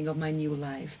the beginning of my new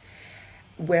life.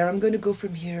 Where I'm going to go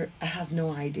from here, I have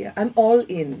no idea. I'm all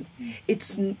in.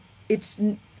 It's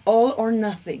all or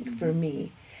nothing for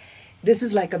me. This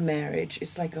is like a marriage.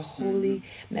 It's like a holy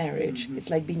marriage. It's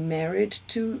like being married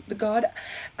to the God.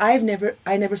 I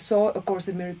never saw A Course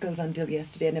in Miracles until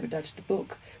yesterday. I never touched the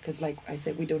book because, like I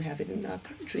said, we don't have it in our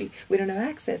country. We don't have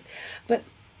access. But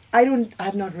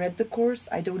I've not read the Course.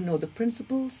 I don't know the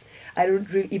principles. I don't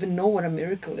really even know what a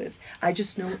miracle is. I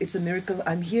just know it's a miracle.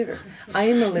 I'm here. I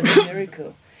am a living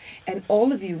miracle. And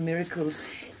all of you miracles.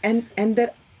 And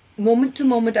that moment to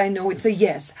moment, I know it's a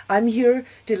yes. I'm here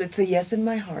till it's a yes in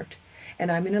my heart.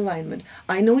 And I'm in alignment.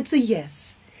 I know it's a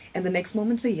yes. And the next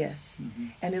moment's a yes.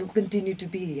 And it'll continue to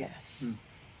be a yes.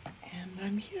 And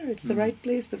I'm here. It's the right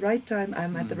place, the right time.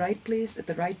 I'm at the right place at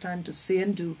the right time to say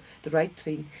and do the right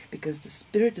thing, because the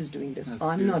Spirit is doing this. That's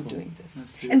I'm beautiful. not doing this.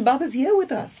 That's And Baba's here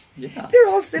with us. Yeah. They're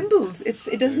all symbols.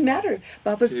 It doesn't matter.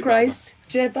 Baba's Jai Christ,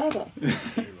 Jai Baba.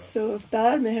 So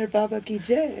Avtar Meher Baba ki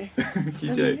Jai. Ki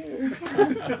I'm Jai. here.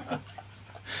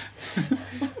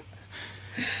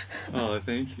 Oh,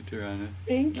 thank you, Tarana.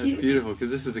 Thank That's you. beautiful, because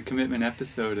this is a commitment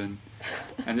episode, and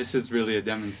this is really a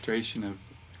demonstration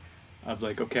of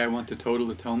like, okay, I want the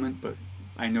total atonement, but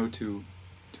I know to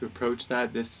approach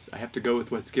that, I have to go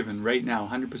with what's given right now,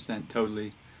 100%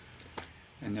 totally,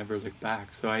 and never look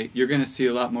back. So you're going to see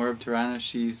a lot more of Tarana.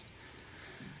 She's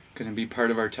going to be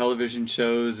part of our television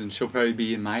shows, and she'll probably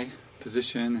be in my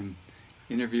position and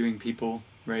interviewing people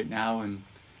right now and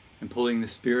pulling the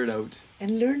Spirit out.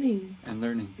 And learning.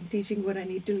 And Teaching what I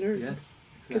need to learn. Yes.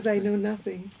 Because I know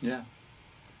nothing. Yeah.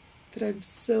 But I'm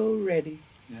so ready.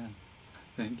 Yeah.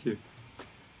 Thank you.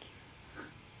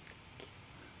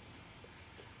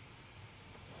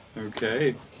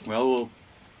 Okay. Well, we'll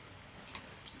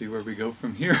see where we go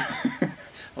from here.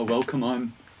 A welcome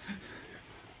on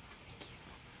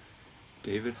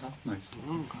David Hoffmeister.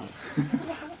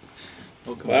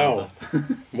 Welcome. Wow.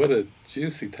 What a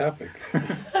juicy topic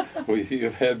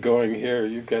you've had going here.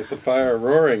 You've got the fire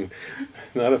roaring,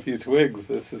 not a few twigs.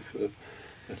 This is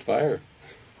a fire.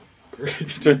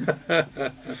 Great.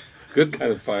 Good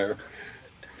kind of fire.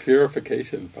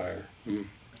 Purification fire.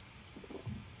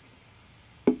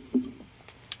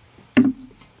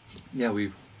 Yeah,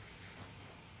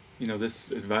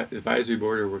 this advisory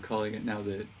board, or we're calling it now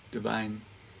the Divine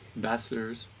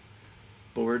Ambassadors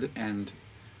Board, and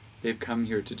they've come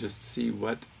here to just see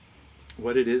what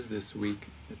it is this week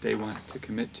that they want to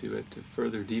commit to it, to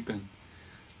further deepen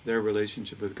their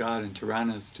relationship with God. And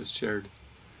Tarana's just shared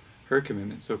her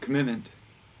commitment. So commitment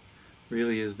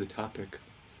really is the topic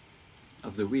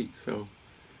of the week. So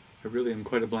I really am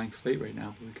quite a blank slate right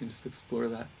now, but we can just explore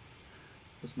that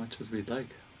as much as we'd like.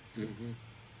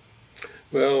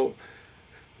 Well,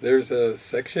 there's a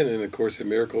section in A Course in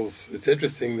Miracles. It's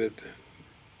interesting that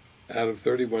out of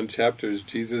 31 chapters,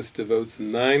 Jesus devotes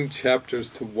 9 chapters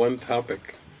to one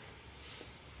topic.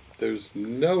 There's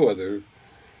no other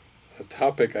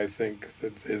topic, I think,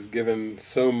 that is given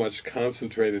so much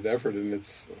concentrated effort in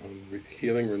its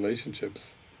healing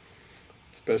relationships,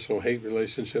 special hate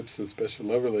relationships and special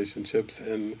love relationships,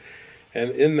 and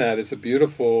in that it's a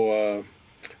beautiful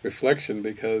reflection,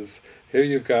 because here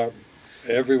you've got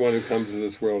everyone who comes into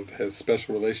this world has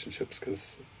special relationships,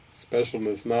 because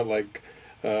specialness, not like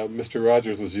Mr.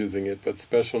 Rogers was using it, but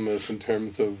specialness in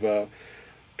terms of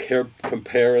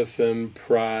comparison,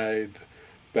 pride,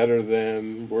 better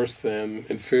than, worse than,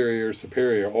 inferior,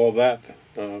 superior, all that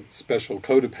special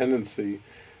codependency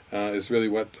is really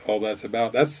what all that's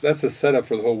about. That's the setup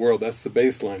for the whole world. That's the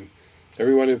baseline.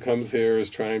 Everyone who comes here is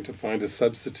trying to find a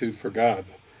substitute for God,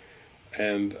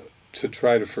 and to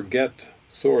try to forget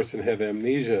Source and have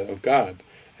amnesia of God,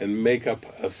 and make up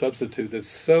a substitute that's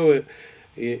so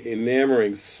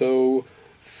enamoring, so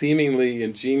seemingly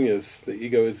ingenious, the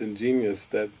ego is ingenious,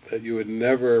 that you would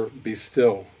never be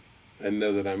still and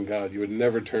know that I'm God. You would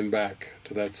never turn back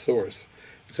to that source.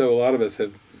 So a lot of us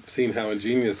have seen how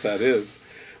ingenious that is.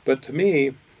 But to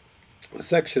me, the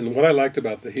section, what I liked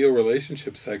about the Heal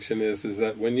Relationship section is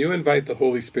that when you invite the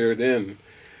Holy Spirit in,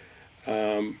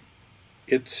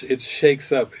 it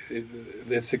shakes up.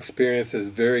 It's experienced as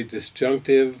very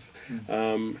disjunctive,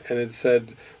 and it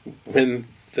said when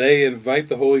they invite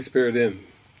the Holy Spirit in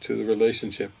to the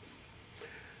relationship,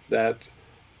 that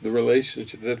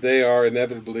they are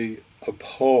inevitably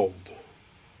appalled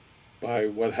by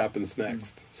what happens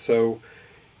next. So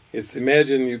it's,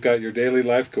 imagine you've got your daily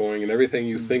life going and everything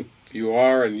you think you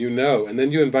are and you know, and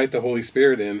then you invite the Holy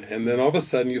Spirit in, and then all of a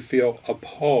sudden you feel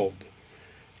appalled.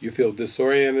 You feel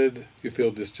disoriented, you feel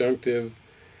disjunctive,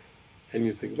 and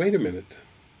you think, wait a minute,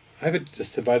 I've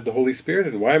just invited the Holy Spirit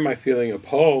in. Why am I feeling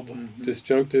appalled,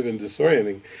 disjunctive, and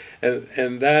disorienting?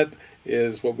 And that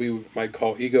is what we might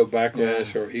call ego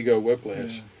backlash or ego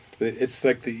whiplash. It's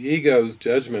like the ego's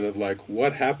judgment of like,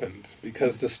 what happened?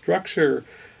 Because the structure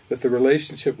that the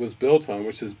relationship was built on,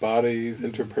 which is bodies,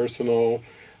 interpersonal,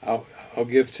 I'll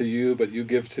give to you, but you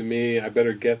give to me, I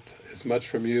better get as much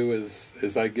from you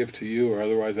as I give to you, or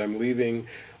otherwise I'm leaving.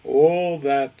 All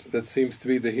that seems to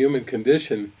be the human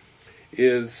condition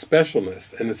is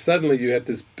specialness. And suddenly you have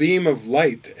this beam of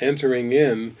light entering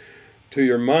in to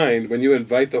your mind when you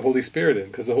invite the Holy Spirit in,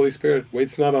 because the Holy Spirit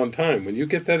waits not on time. When you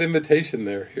get that invitation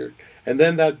here, and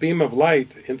then that beam of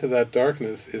light into that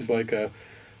darkness is like a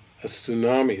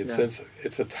tsunami.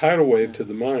 It's a tidal wave to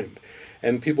the mind.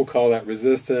 And people call that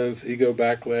resistance, ego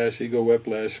backlash, ego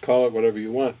whiplash, call it whatever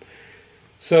you want.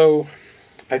 So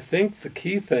I think the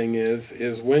key thing is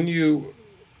when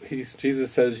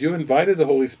Jesus says, you invited the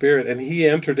Holy Spirit and He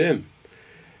entered in.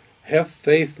 Have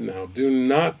faith now. Do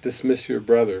not dismiss your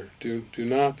brother. Do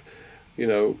not,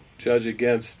 judge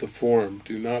against the form.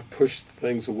 Do not push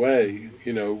things away.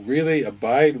 Really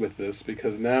abide with this,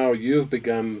 because now you've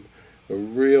begun a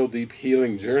real deep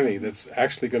healing journey that's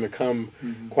actually going to come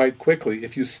quite quickly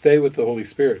if you stay with the Holy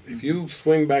Spirit. If you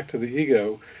swing back to the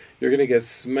ego, you're going to get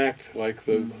smacked like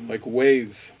like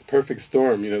waves, perfect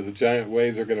storm. The giant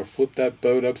waves are going to flip that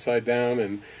boat upside down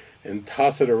and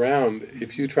toss it around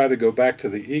if you try to go back to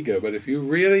the ego. But if you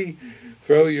really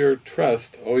throw your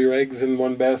trust, all your eggs in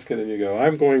one basket, and you go,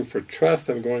 I'm going for trust,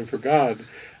 I'm going for God,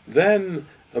 then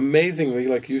amazingly,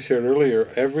 like you shared earlier,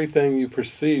 everything you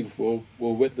perceive will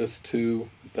witness to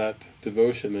that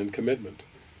devotion and commitment.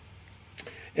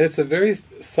 And it's a very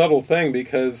subtle thing,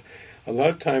 because a lot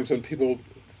of times when people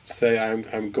say,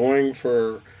 I'm going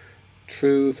for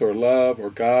truth or love or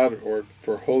God or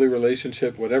for holy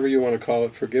relationship, whatever you want to call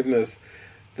it, forgiveness,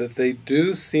 that they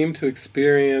do seem to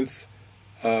experience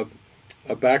a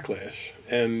backlash.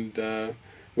 And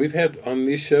we've had, on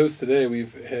these shows today,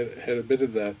 we've had a bit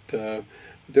of that,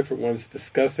 different ones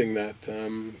discussing that,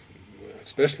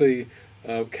 especially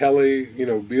Kelly,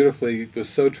 beautifully was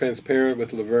so transparent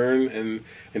with Laverne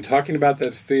and talking about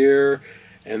that fear,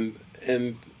 and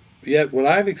yet what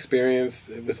I've experienced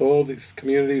with all these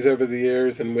communities over the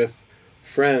years and with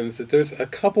friends, that there's a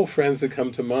couple friends that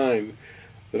come to mind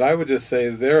that I would just say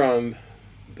they're on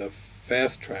the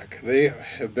fast track.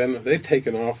 They've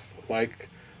taken off like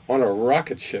on a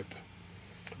rocket ship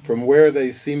from where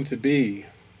they seem to be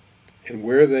and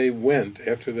where they went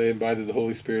after they invited the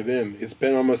Holy Spirit in. It's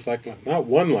been almost like not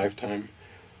one lifetime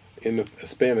in a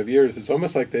span of years. It's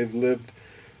almost like they've lived,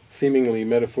 seemingly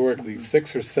metaphorically,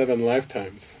 6 or 7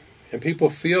 lifetimes. And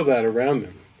people feel that around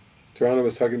them. Toronto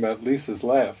was talking about Lisa's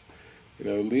laugh.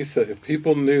 Lisa, if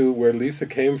people knew where Lisa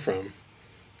came from,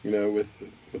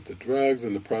 with the drugs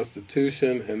and the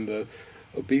prostitution and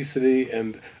obesity,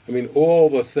 and I mean all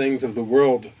the things of the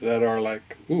world that are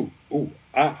like ooh, ooh,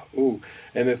 ah, ooh.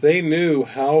 And if they knew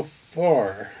how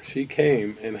far she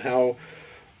came and how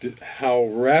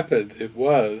rapid it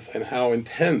was and how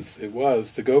intense it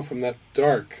was to go from that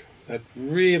dark, that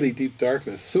really deep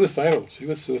darkness, suicidal. She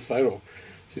was suicidal.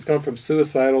 She's gone from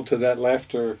suicidal to that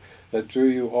laughter that drew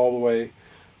you all the way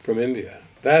from India.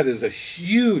 That is a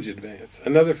huge advance.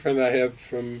 Another friend I have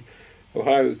from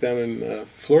Ohio who's down in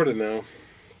Florida now,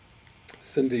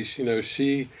 Cindy,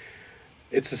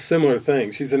 it's a similar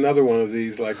thing. She's another one of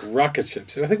these like rocket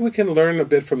ships. I think we can learn a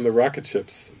bit from the rocket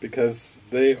ships because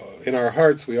in our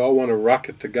hearts, we all want to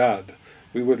rocket to God.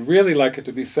 We would really like it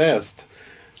to be fast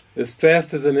as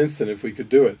an instant if we could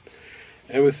do it.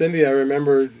 And with Cindy, I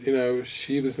remember,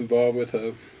 she was involved with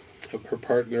her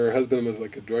partner. Her husband was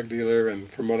like a drug dealer,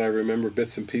 and from what I remember,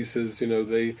 bits and pieces,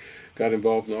 they got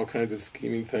involved in all kinds of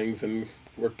scheming things and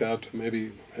worked out to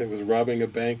maybe, it was robbing a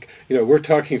bank. We're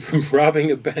talking from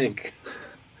robbing a bank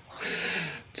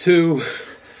to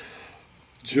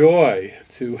joy,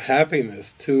 to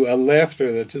happiness, to a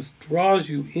laughter that just draws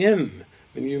you in.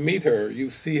 When you meet her, you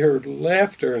see her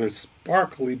laughter and her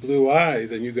sparkly blue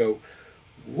eyes, and you go,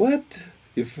 what?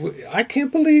 I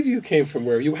can't believe you came from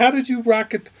where you, how did you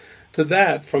rocket to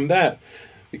that, from that?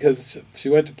 Because she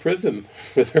went to prison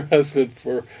with her husband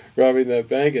for robbing that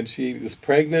bank, and she was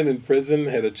pregnant in prison,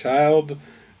 had a child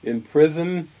in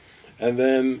prison, and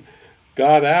then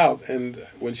got out. And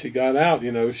when she got out,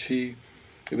 it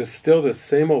was still the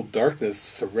same old darkness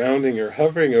surrounding her,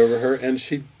 hovering over her, and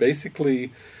she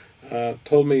basically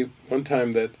told me one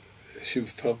time that she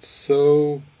felt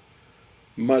so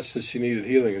much that she needed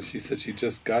healing, and she said she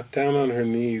just got down on her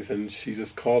knees and she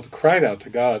just cried out to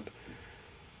God,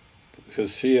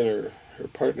 because she and her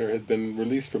partner had been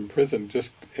released from prison,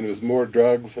 and it was more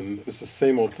drugs, and it was the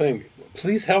same old thing.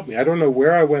 Please help me. I don't know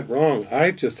where I went wrong.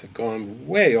 I just have gone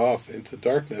way off into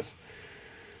darkness.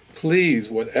 Please,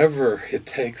 whatever it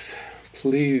takes,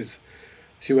 please.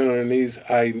 She went on her knees.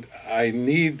 I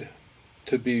need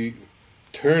to be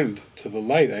turned to the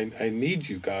light. I need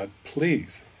you, God,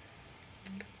 please.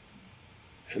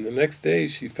 And the next day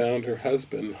she found her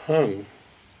husband hung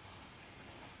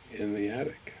in the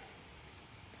attic.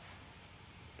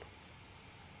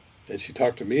 And she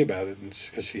talked to me about it,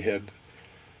 because she had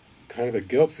kind of a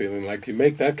guilt feeling, like you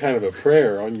make that kind of a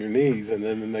prayer on your knees, and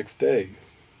then the next day,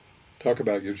 talk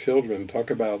about your children, talk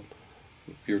about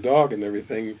your dog and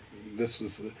everything.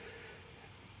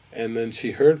 And then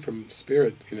she heard from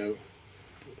Spirit,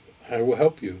 I will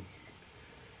help you.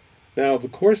 Now, the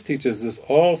Course teaches us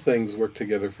all things work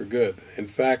together for good. In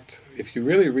fact, if you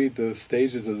really read the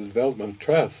stages of the development of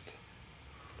trust,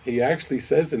 he actually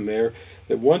says in there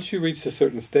that once you reach a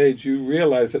certain stage, you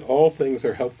realize that all things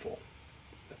are helpful.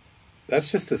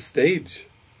 That's just a stage.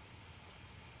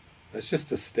 That's just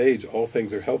a stage. All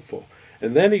things are helpful.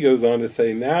 And then he goes on to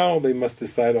say, now they must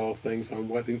decide all things on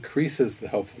what increases the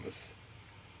helpfulness.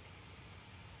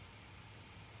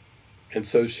 And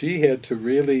so she had to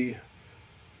really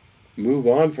move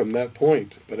on from that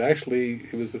point. But actually,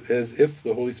 it was as if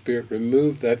the Holy Spirit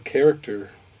removed that character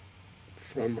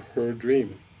from her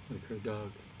dream. Like her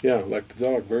dog. Yeah, like the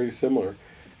dog, very similar.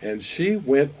 And she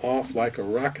went off like a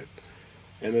rocket.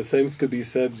 And the same could be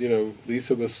said,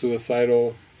 Lisa was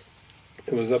suicidal.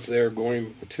 It was up there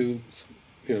going to,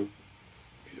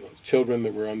 children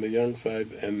that were on the young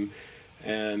side,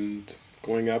 and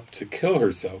going up to kill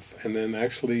herself. And then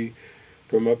actually,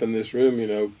 from up in this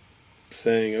room,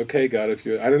 saying, okay, God,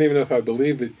 I don't even know if I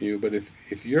believe in you, but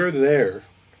if you're there,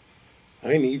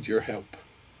 I need your help.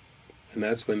 And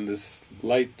that's when this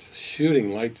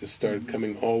shooting light just started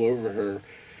coming all over her,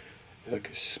 like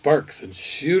sparks and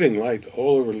shooting light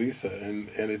all over Lisa. And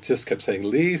it just kept saying,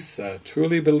 Lisa,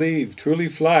 truly believe, truly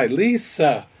fly.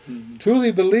 Lisa,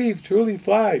 truly believe, truly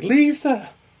fly. Lisa,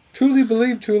 truly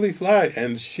believe, truly fly.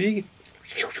 And she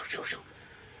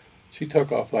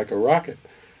took off like a rocket.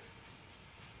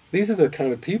 These are the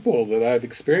kind of people that I've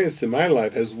experienced in my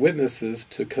life as witnesses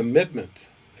to commitment,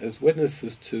 as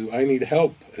witnesses to I need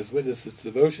help, as witnesses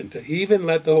to devotion, to even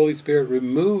let the Holy Spirit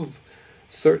remove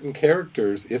certain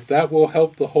characters if that will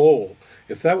help the whole,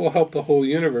 if that will help the whole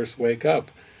universe wake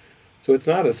up. So it's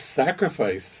not a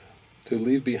sacrifice to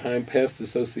leave behind past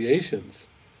associations.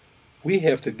 We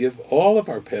have to give all of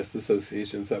our past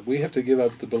associations up. We have to give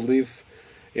up the belief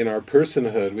in our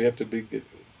personhood. We have to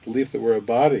believe that we're a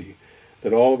body,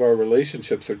 that all of our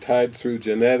relationships are tied through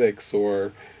genetics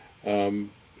or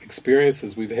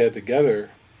experiences we've had together.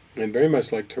 And very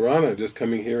much like Tarana, just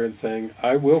coming here and saying,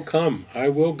 I will come, I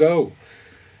will go.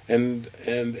 And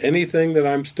anything that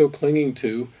I'm still clinging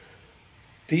to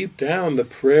deep down, the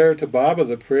prayer to Baba,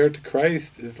 the prayer to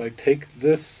Christ is like, take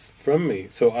this from me,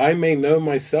 so I may know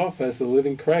myself as the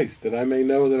living Christ, that I may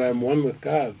know that I'm one with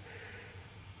God.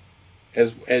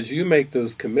 As you make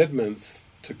those commitments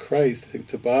to Christ,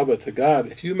 to Baba, to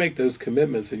God, if you make those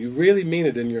commitments and you really mean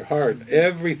it in your heart,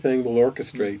 everything will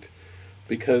orchestrate,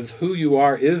 because who you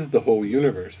are is the whole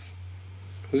universe.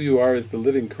 Who you are is the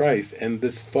living Christ, and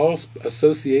this false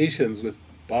associations with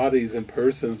bodies and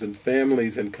persons and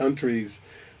families and countries,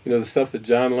 the stuff that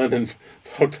John Lennon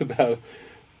talked about,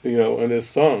 in his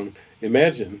song,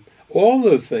 Imagine. All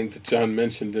those things that John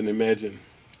mentioned in Imagine.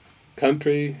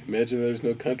 Country, imagine there's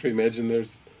no country, imagine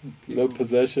there's no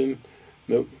possession,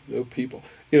 no people.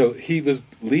 He was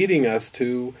leading us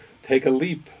to take a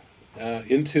leap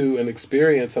into an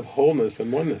experience of wholeness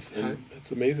and oneness, and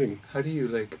that's amazing. How do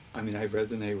you, I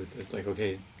resonate with this,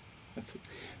 okay,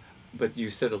 but you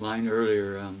said a line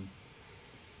earlier,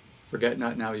 forget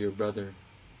not now your brother,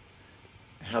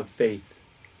 have faith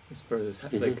as part of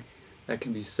this, that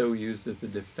can be so used as a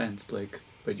defense,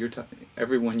 but you're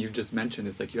everyone you've just mentioned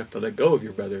is you have to let go of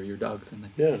your brother, your dogs, and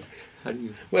yeah. How do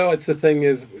you? Well, it's the thing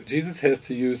is, Jesus has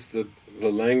to use the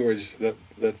language that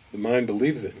the mind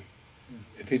believes in.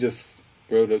 If he just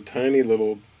wrote a tiny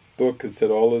little book that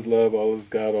said all is love, all is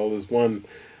God, all is one,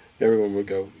 everyone would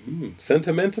go,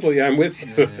 sentimentally I'm with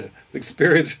you,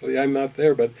 spiritually I'm not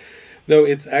there. But no,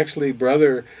 it's actually,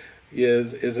 brother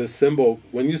is a symbol.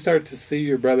 When you start to see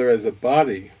your brother as a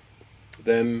body,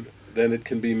 then it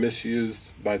can be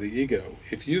misused by the ego.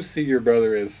 If you see your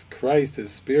brother as Christ,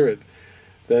 as spirit,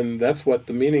 then that's what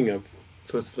the meaning of.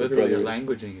 So it's literally a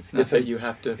languaging. It's not that you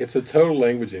have to. It's a total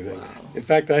languaging thing. Wow. In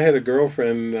fact, I had a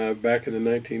girlfriend back in the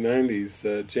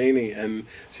 1990s, Janie, and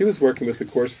she was working with the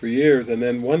Course for years. And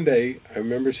then one day, I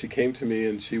remember she came to me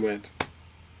and she went,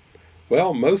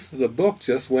 "Well, most of the book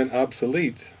just went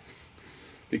obsolete,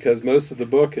 because most of the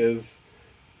book is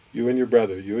you and your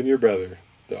brother, you and your brother.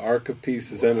 The arc of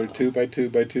peace is entered 2 by 2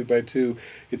 by 2 by 2.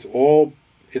 It's all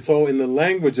in the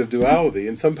language of duality,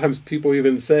 and sometimes people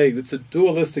even say it's a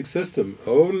dualistic system.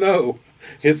 Oh no,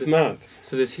 it's not."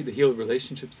 So the healed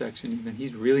relationship section, even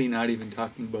he's really not even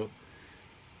talking about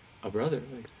a brother.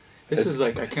 This is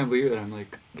I can't believe that I'm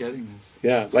getting this.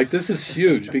 Yeah, this is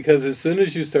huge, because as soon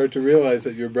as you start to realize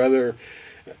that your brother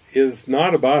is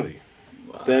not a body,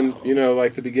 then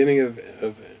the beginning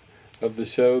of the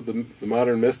show, the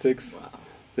Modern Mystics. Wow.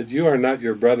 That you are not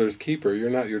your brother's keeper, you're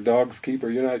not your dog's keeper,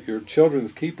 you're not your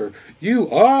children's keeper.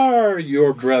 You are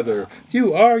your brother,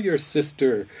 you are your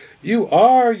sister, you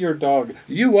are your dog,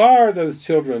 you are those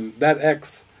children, that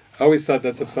X. I always thought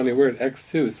that's a funny word, X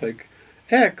too. It's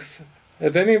X,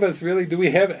 if any of us really,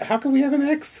 how can we have an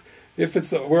X? If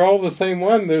we're all the same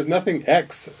one, there's nothing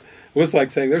X. It was like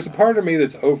saying, there's a part of me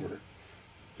that's over.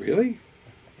 Really?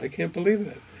 I can't believe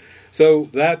that. So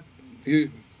that,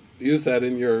 you use that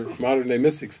in your modern day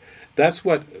mystics. That's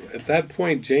what, at that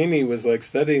point, Janie was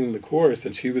studying the Course,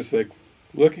 and she was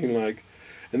looking and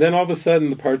then all of a sudden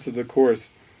the parts of the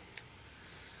Course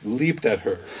leaped at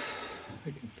her. I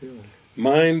can feel it.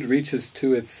 Mind reaches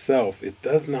to itself. It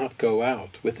does not go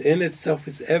out. Within itself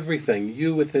is everything,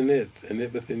 you within it, and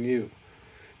it within you.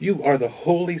 You are the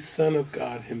Holy Son of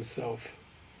God himself.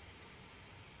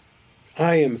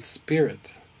 I am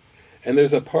spirit. And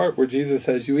there's a part where Jesus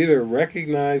says you either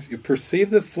you perceive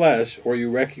the flesh, or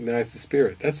you recognize the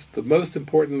spirit. That's the most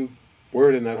important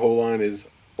word in that whole line, is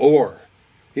or.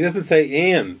 He doesn't say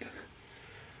and.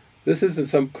 This isn't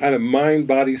some kind of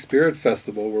mind-body-spirit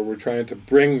festival where we're trying to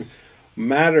bring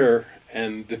matter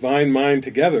and divine mind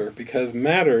together, because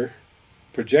matter,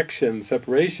 projection,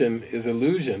 separation, is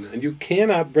illusion. And you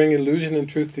cannot bring illusion and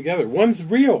truth together. One's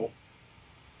real,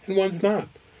 and one's not.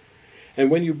 And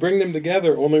when you bring them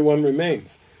together, only one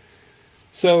remains.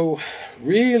 So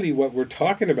really what we're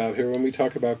talking about here when we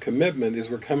talk about commitment is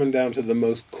we're coming down to the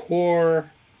most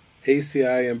core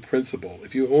ACIM principle.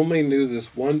 If you only knew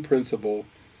this one principle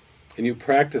and you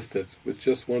practiced it with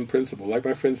just one principle, like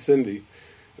my friend Cindy,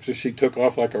 after she took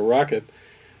off like a rocket,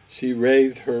 she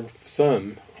raised her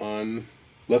son on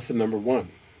lesson number 1.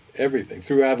 Everything.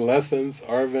 Through adolescence,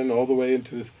 Arvin, all the way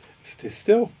into his... He's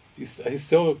still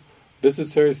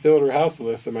visits her, he's still at her house the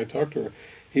last time I talked to her.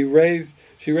 She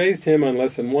raised him on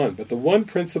lesson 1. But the one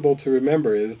principle to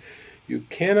remember is you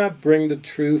cannot bring the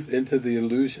truth into the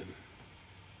illusion.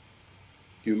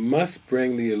 You must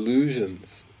bring the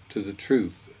illusions to the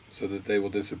truth so that they will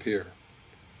disappear.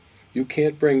 You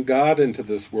can't bring God into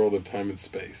this world of time and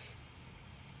space.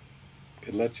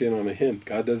 It lets you in on a hint.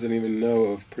 God doesn't even know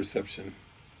of perception.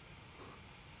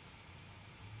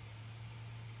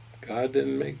 God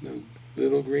didn't make no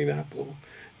little green apple.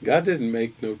 God didn't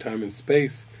make no time and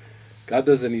space. God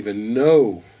doesn't even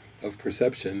know of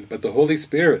perception, but the Holy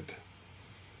Spirit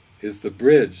is the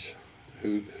bridge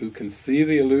who can see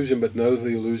the illusion but knows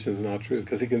the illusion is not true,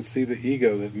 because he can see the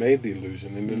ego that made the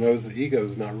illusion, and he knows the ego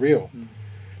is not real.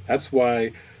 That's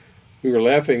why we were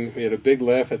laughing. We had a big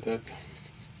laugh at that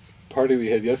party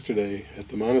we had yesterday at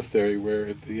the monastery, where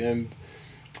at the end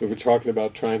we were talking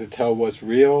about trying to tell what's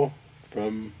real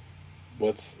from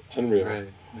what's unreal. Right,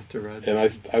 Mr. Rogers. And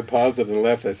I paused it and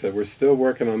left. I said, we're still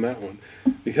working on that one.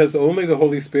 Because only the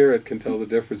Holy Spirit can tell the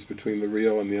difference between the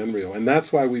real and the unreal. And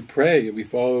that's why we pray and we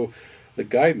follow the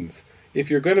guidance. If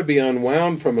you're going to be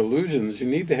unwound from illusions, you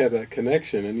need to have that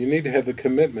connection, and you need to have the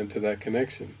commitment to that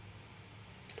connection.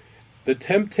 The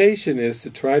temptation is to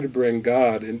try to bring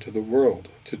God into the world,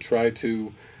 to try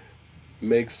to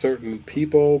make certain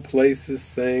people, places,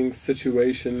 things,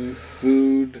 situation,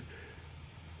 food,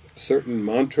 certain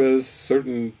mantras,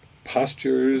 certain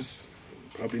postures.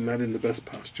 Probably not in the best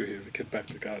posture here to get back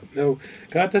to God. No,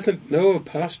 God doesn't know of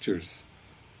postures.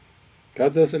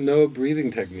 God doesn't know of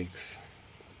breathing techniques.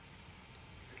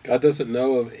 God doesn't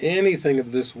know of anything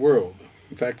of this world.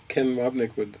 In fact, Ken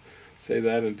Wapnick would say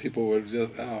that, and people would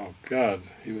just, oh, God.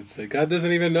 He would say, God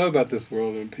doesn't even know about this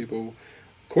world, and people,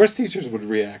 course teachers would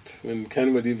react when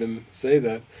Ken would even say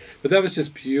that. But that was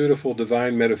just beautiful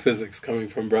divine metaphysics coming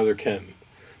from Brother Ken.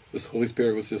 This Holy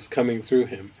Spirit was just coming through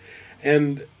him.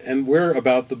 And we're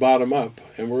about the bottom up,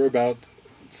 and we're about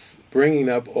bringing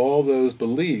up all those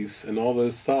beliefs and all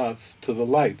those thoughts to the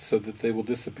light so that they will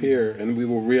disappear and we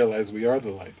will realize we are the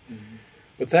light.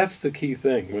 But that's the key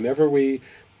thing. Whenever we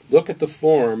look at the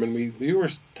form, and you were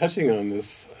touching on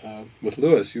this with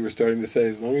Lewis, you were starting to say,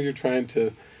 as long as you're trying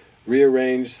to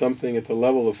rearrange something at the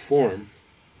level of form,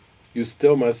 you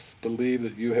still must believe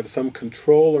that you have some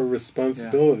control or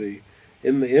responsibility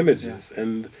in the images.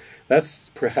 And that's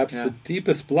perhaps the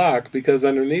deepest block, because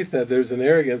underneath that there's an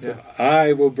arrogance of,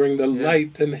 I will bring the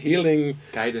light and healing,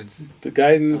 the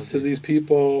guidance to these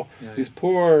people, these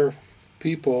poor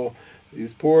people,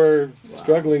 these poor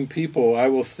struggling people. I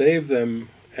will save them.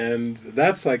 And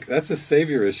that's a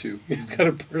savior issue. You've got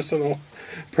a personal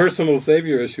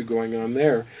savior issue going on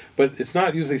there, but it's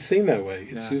not usually seen that way.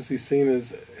 It's usually seen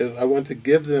as I want to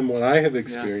give them what I have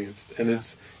experienced, and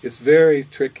it's very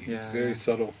tricky. It's very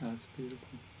subtle. That's beautiful.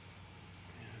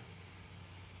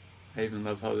 I even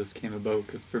love how this came about,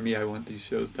 because for me, I want these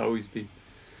shows to always be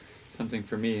something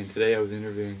for me. And today I was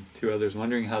interviewing 2 others,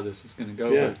 wondering how this was going to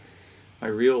go. But my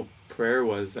real prayer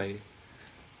was,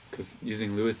 because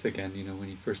using Lewis again, when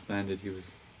he first landed, he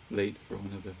was late for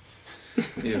one of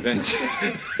the events.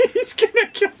 He's gonna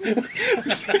kill me.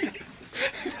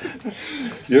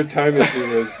 Your time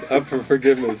issue was up for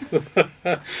forgiveness.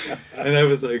 And I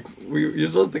was like, you're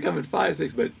supposed to come at 5,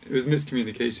 6, but it was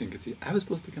miscommunication, because I was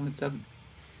supposed to come at 7.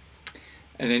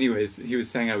 And anyways, he was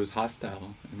saying I was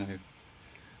hostile, and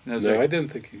I was I didn't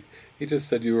think he just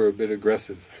said you were a bit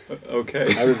aggressive.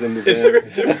 Okay. I was in the Is there a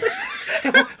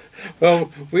difference?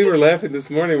 Well, we were laughing this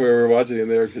morning when we were watching it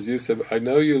there, because you said, I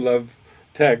know you love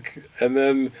tech, and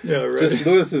then just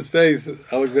Lewis's face,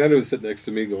 Alexander was sitting next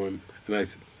to me going, and I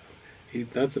said, he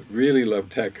doesn't really love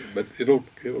tech, but it'll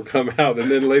come out. And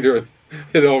then later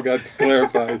it all got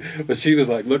clarified. But she was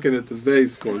like looking at the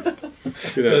face going,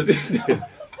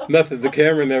 nothing. The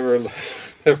camera never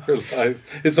lies.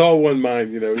 It's all one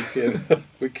mind,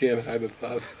 we can't hide a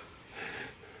thought.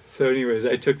 So anyways,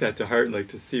 I took that to heart,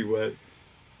 to see what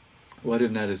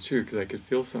if that is true, because I could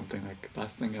feel something like,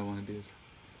 last thing I want to be is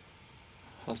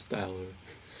hostile or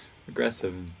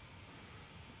aggressive.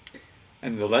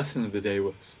 And the lesson of the day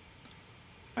was,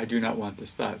 I do not want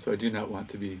this thought, so I do not want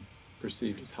to be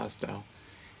perceived as hostile.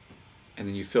 And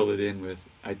then you fill it in with,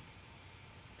 I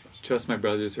trust my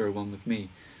brothers who are one with me.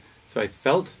 So I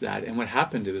felt that, and what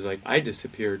happened, it was like I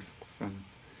disappeared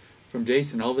from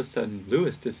Jason. All of a sudden,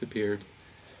 Lewis disappeared.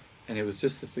 And it was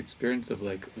just this experience of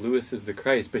Lewis is the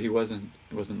Christ, but it wasn't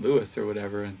Lewis or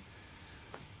whatever. And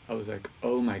I was like,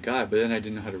 oh my God. But then I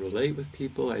didn't know how to relate with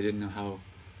people. I didn't know how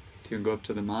to even go up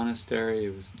to the monastery.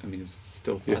 It was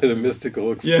still You had a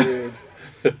mystical experience.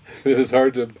 Yeah. It was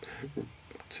hard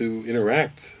to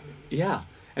interact. Yeah.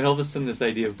 And all of a sudden this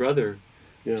idea of brother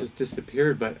just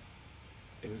disappeared. But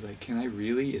it was like,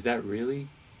 is that really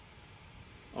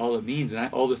all it means?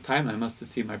 And all this time I must have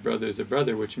seen my brother as a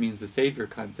brother, which means the Savior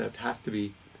concept has to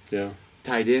be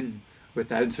tied in with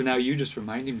that. And so now you just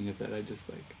reminding me of that. I just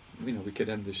we could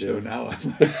end the show now.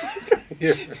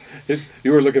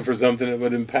 You were looking for something that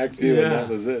would impact you, and that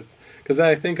was it. Because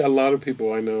I think a lot of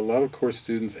people I know, a lot of course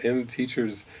students and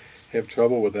teachers have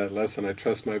trouble with that lesson. I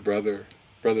trust my brothers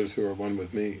who are one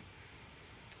with me.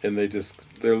 And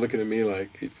they're looking at me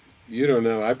like, if you don't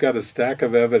know, I've got a stack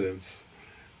of evidence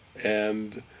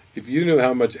And if you knew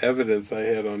how much evidence I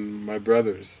had on my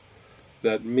brothers,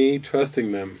 that me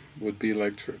trusting them would be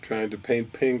like trying to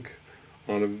paint pink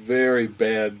on a very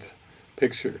bad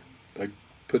picture. Like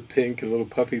put pink and little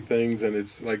puffy things, and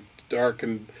it's like dark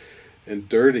and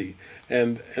dirty.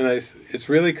 And it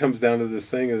really comes down to this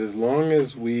thing that as long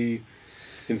as we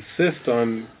insist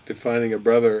on defining a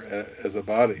brother as a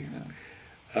body,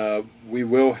 we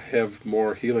will have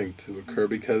more healing to occur,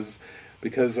 because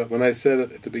when I said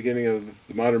at the beginning of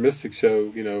the Modern Mystic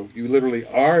show, you literally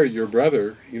are your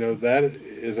brother, that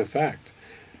is a fact.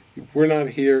 We're not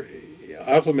here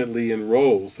ultimately in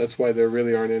roles. That's why there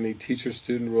really aren't any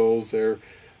teacher-student roles.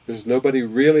 There's nobody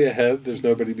really ahead, there's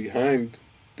nobody behind,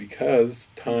 because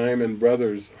time and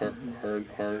brothers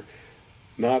are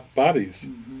not bodies.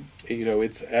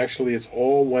 It's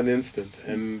all one instant,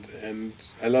 and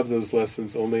I love those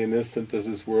lessons. Only an instant does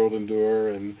this world endure,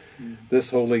 and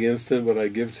this holy instant what I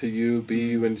give to you, be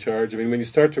you in charge. I mean, when you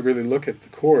start to really look at the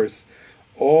Course,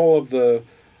 all of the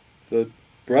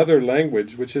brother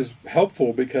language, which is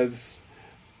helpful, because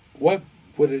what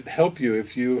would it help you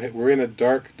if you were in a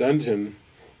dark dungeon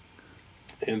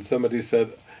and somebody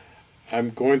said,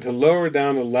 I'm going to lower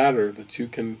down a ladder that you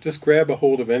can just grab a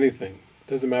hold of anything.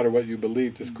 Doesn't matter what you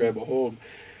believe, just grab a hold.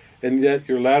 And yet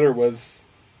your ladder was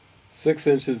 6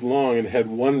 inches long and had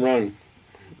one rung.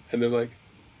 And they're like,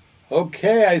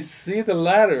 okay, I see the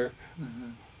ladder.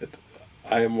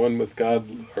 I am one with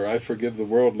God, or I forgive the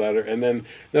world ladder. And then,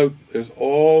 no, there's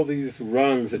all these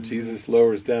rungs that Jesus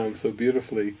lowers down so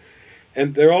beautifully.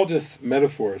 And they're all just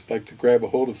metaphors, like to grab a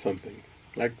hold of something.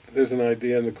 Like there's an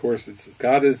idea in the Course that says,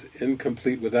 God is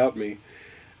incomplete without me.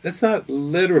 That's not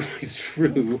literally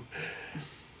true,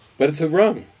 but it's a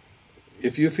rung.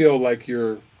 If you feel like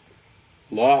you're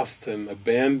lost and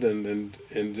abandoned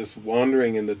and just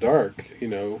wandering in the dark,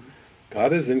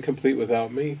 God is incomplete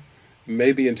without me,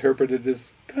 may be interpreted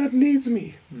as God needs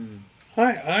me.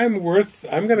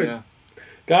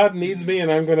 God needs me,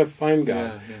 and I'm going to find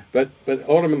God. But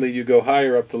ultimately you go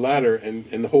higher up the ladder,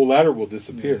 and the whole ladder will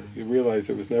disappear. You realize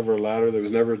there was never a ladder, there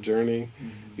was never a journey,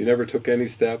 you never took any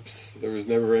steps, there was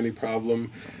never any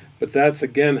problem. But that's,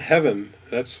 again, heaven.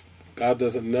 That's God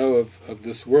doesn't know of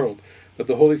this world. But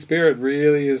the Holy Spirit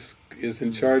really is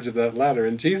in charge of that ladder,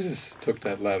 and Jesus took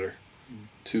that ladder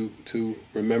to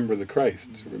remember the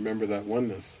Christ, to remember that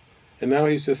oneness. And now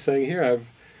he's just saying, here,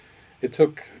 it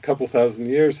took a couple thousand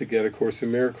years to get A Course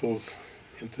in Miracles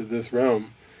into this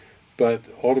realm, but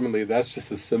ultimately that's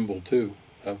just a symbol too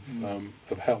of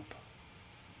help.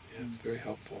 Yeah, it's very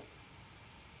helpful.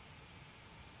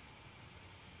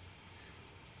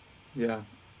 Yeah,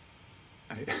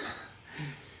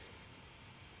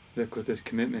 look, with this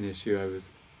commitment issue, I was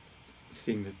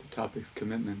seeing that the topic's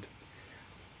commitment.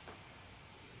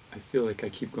 I feel like I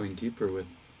keep going deeper with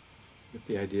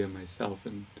the idea of myself,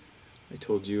 and I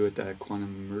told you at that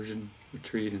quantum immersion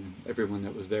retreat and everyone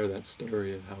that was there that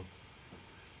story of how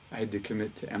I had to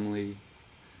commit to Emily,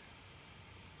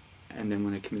 and then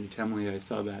when I committed to Emily I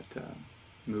saw that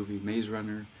movie Maze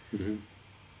Runner,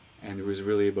 and it was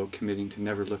really about committing to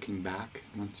never looking back.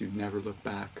 And once you never look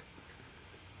back,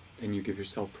 then you give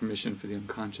yourself permission for the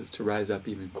unconscious to rise up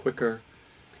even quicker,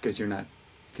 because you're not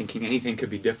thinking anything could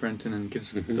be different, and then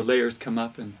gives the layers come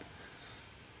up, and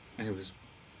it was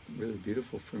really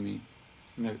beautiful for me.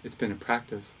 And it's been a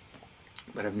practice,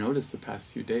 but I've noticed the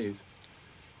past few days,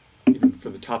 even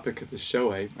for the topic of the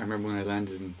show, I remember when I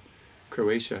landed in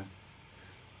Croatia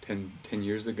 10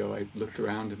 years ago, I looked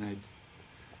around and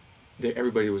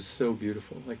everybody was so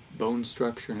beautiful, like bone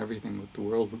structure and everything, what the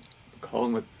world would call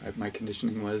and what my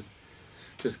conditioning was,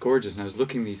 just gorgeous. And I was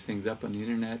looking these things up on the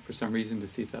internet for some reason to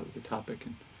see if that was a topic,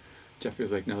 and Jeffrey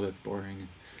was like, no, that's boring. And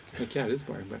I'm like, yeah, it is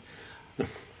boring, but...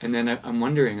 And then I'm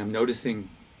wondering, I'm noticing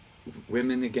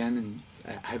women again, and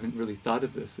I haven't really thought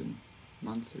of this in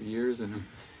months or years, and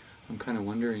I'm kind of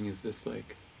wondering, is this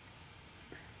like,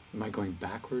 am I going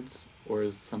backwards, or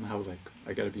is somehow like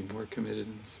I got to be more committed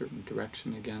in a certain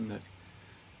direction again? That,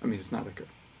 I mean, it's not like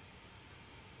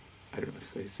I don't know,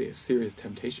 say a serious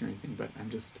temptation or anything, but I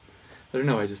don't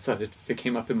know, I just thought if it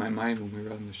came up in my mind when we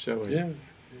were on the show, I'd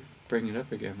bring it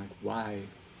up again, like, why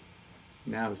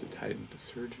now is it tied into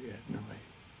surgery? I have no idea.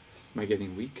 Am I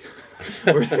getting weak?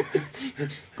 Or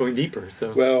going deeper?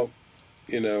 So well,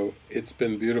 it's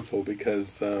been beautiful,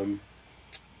 because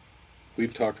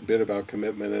we've talked a bit about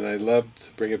commitment, and I love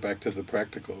to bring it back to the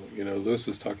practical. Lewis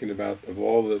was talking about, of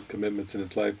all the commitments in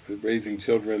his life, raising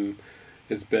children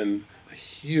has been a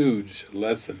huge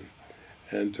lesson.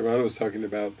 And Toronto was talking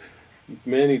about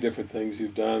many different things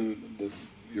you've done,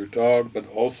 your dog, but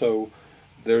also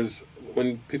there's,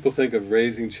 when people think of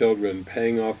raising children,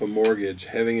 paying off a mortgage,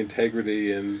 having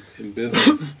integrity in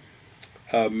business,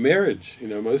 marriage,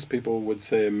 most people would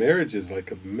say a marriage is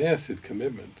like a massive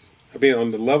commitment. I mean,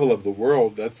 on the level of the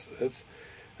world, that's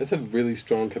a really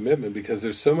strong commitment, because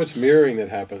there's so much mirroring that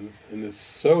happens, and it's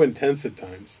so intense at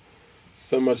times.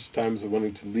 So much times of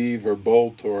wanting to leave or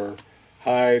bolt or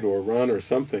hide or run or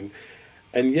something.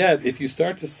 And yet, if you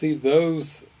start to see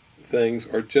those things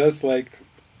are just like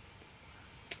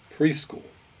preschool.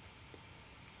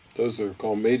 Those are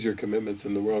called major commitments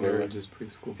in the world. Marriage is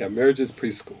preschool. Yeah, marriage is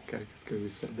preschool. Okay, it's good we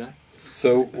said that.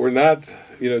 So we're not,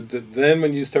 then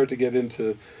when you start to get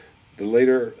into the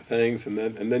later things, and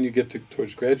then you get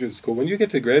towards graduate school. When you get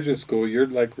to graduate school, you're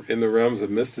like in the realms of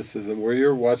mysticism, where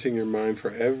you're watching your mind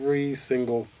for every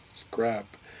single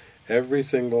scrap, every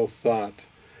single thought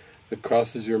that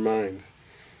crosses your mind.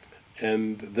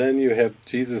 And then you have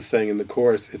Jesus saying in the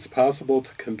Course, it's possible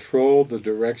to control the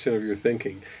direction of your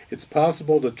thinking. It's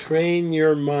possible to train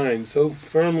your mind so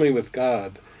firmly with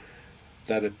God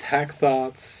that attack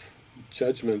thoughts,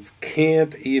 judgments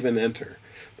can't even enter.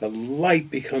 The light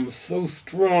becomes so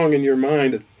strong in your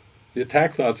mind that the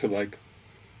attack thoughts are like,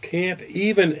 can't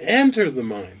even enter the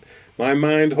mind. My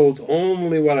mind holds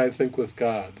only what I think with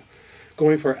God.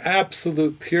 Going for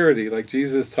absolute purity, like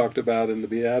Jesus talked about in the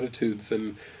Beatitudes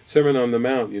and Sermon on the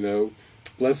Mount,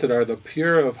 blessed are the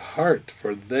pure of heart,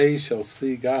 for they shall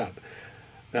see God.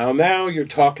 Now you're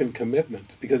talking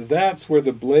commitment, because that's where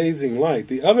the blazing light,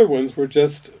 the other ones were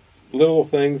just little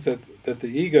things that the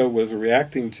ego was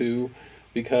reacting to,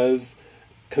 because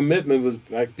commitment was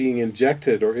like being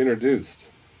injected or introduced.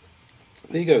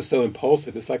 The ego is so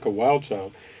impulsive, it's like a wild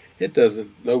child. It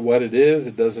doesn't know what it is,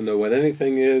 it doesn't know what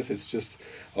anything is, it's just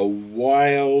a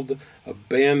wild,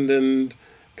 abandoned,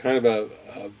 kind of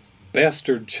a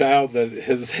bastard child that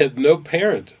has had no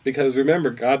parent. Because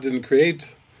remember, God didn't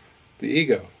create the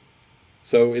ego.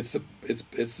 So it's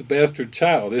a bastard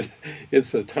child.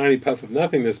 It's a tiny puff of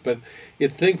nothingness, but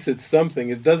it thinks it's something.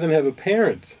 It doesn't have a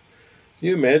parent. Can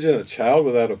you imagine a child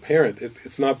without a parent?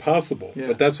 It's not possible. Yeah.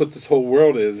 But that's what this whole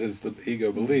world is the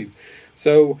ego belief.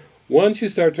 So once you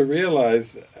start to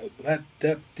realize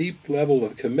that deep level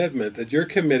of commitment, that you're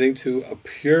committing to a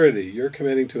purity, you're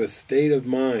committing to a state of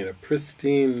mind, a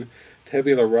pristine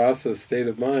tabula rasa state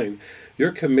of mind,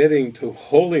 you're committing to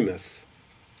holiness.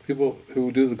 People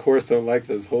who do the Course don't like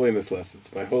those holiness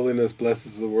lessons. My holiness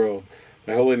blesses the world.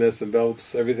 My holiness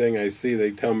envelops everything I see.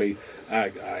 They tell me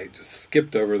I just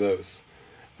skipped over those.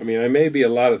 I mean, I may be a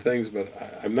lot of things, but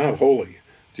I'm not holy.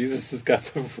 God's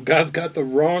got the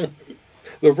wrong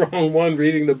one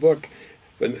reading the book.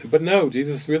 But no,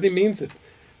 Jesus really means it.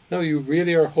 No, you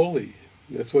really are holy.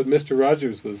 That's what Mr.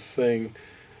 Rogers was saying.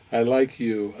 I like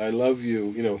you, I love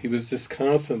you. He was just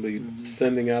constantly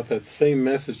sending out that same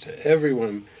message to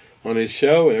everyone on his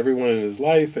show and everyone in his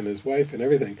life and his wife and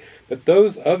everything. But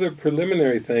those other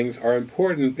preliminary things are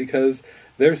important, because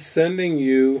they're sending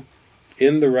you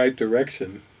in the right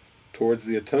direction towards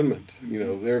the atonement.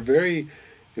 They're very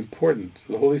important.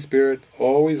 The Holy Spirit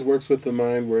always works with the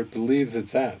mind where it believes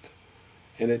it's at,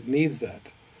 and it needs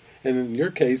that. And in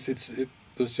your case, it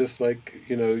was just like,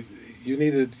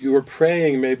 you were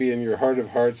praying maybe in your heart of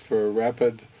hearts for a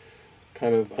rapid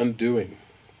kind of undoing.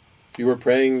 You were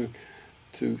praying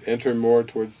to enter more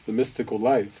towards the mystical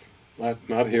life,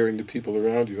 not hearing the people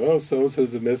around you, oh,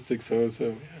 so-and-so's a mystic,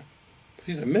 so-and-so. Yeah.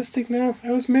 She's a mystic now?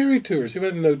 I was married to her. She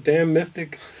wasn't no damn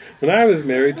mystic when I was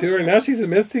married to her. Now she's a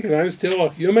mystic and I'm still a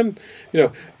human.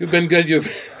 You've been good. You've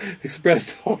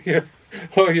expressed all your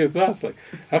thoughts. Like,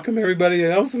 how come everybody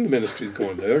else in the ministry is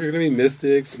going there? They're going to be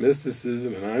mystics,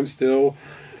 mysticism, and I'm still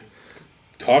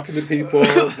talking to people,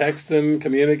 texting,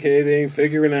 communicating,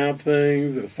 figuring out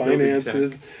things, and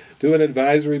finances, doing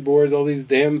advisory boards, all these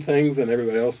damn things, and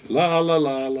everybody else, la la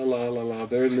la la la la la.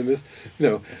 They're in the midst,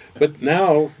 But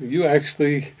now you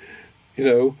actually,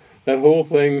 that whole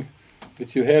thing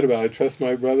that you had about I trust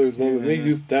my brother is one with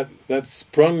me. That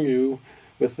sprung you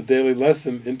with the daily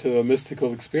lesson into a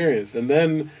mystical experience, and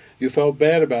then you felt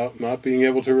bad about not being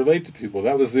able to relate to people.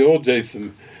 That was the old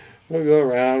Jason. We'll go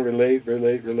around,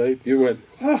 relate. You went,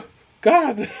 oh,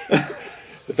 God!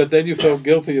 But then you felt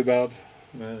guilty about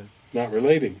not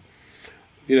relating.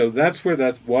 That's where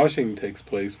that washing takes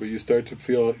place, where you start to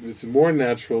feel it's more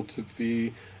natural to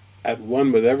be at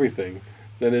one with everything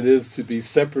than it is to be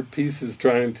separate pieces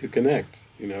trying to connect.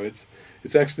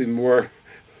 It's actually more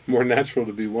natural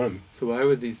to be one. So why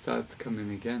would these thoughts come in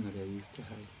again that I used to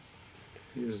have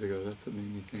years ago? That's what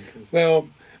made me think. Well,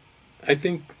 I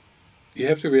think you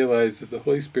have to realize that the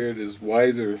Holy Spirit is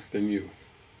wiser than you.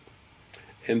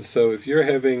 And so if you're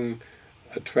having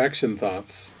attraction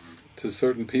thoughts to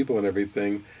certain people and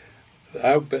everything,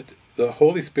 but the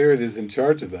Holy Spirit is in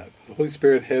charge of that. The Holy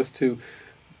Spirit has to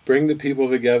bring the people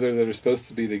together that are supposed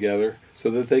to be together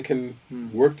so that they can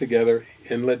work together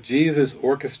and let Jesus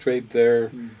orchestrate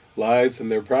their lives and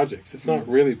their projects. It's not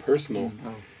really personal.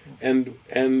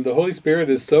 And the Holy Spirit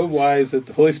is so wise that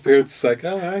the Holy Spirit's like,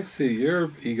 oh, I see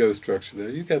your ego structure there.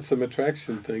 You got some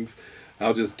attraction things.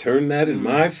 I'll just turn that in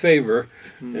my favor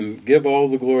and give all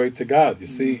the glory to God. You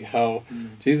see how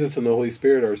Jesus and the Holy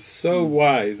Spirit are so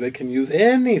wise. They can use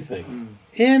anything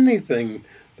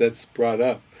that's brought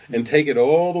up and take it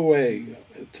all the way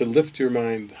to lift your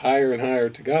mind higher and higher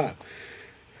to God.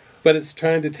 But it's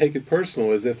trying to take it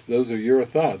personal as if those are your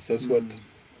thoughts. That's what,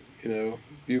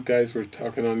 you guys were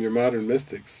talking on your Modern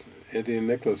Mystics. Andy and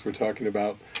Nicholas were talking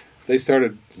about. They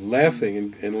started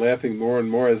laughing and laughing more and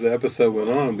more as the episode went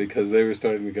on because they were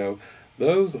starting to go,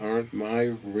 those aren't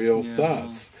my real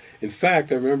thoughts. In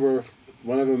fact, I remember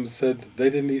one of them said they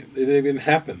didn't even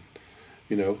happen.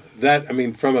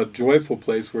 From a joyful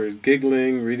place where it's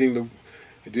giggling, reading the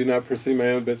I do not perceive my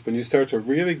own bits. When you start to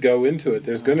really go into it,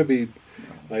 there's going to be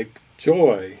like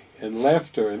joy and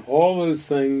laughter and all those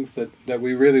things that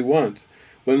we really want.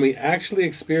 When we actually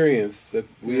experience that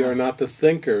we are not the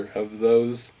thinker of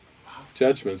those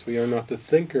judgments, we are not the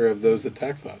thinker of those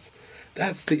attack thoughts.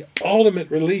 That's the ultimate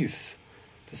release.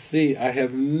 To see, I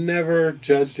have never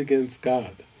judged against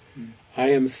God.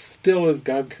 I am still as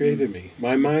God created me.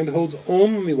 My mind holds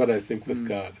only what I think with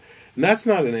God. And that's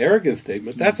not an arrogant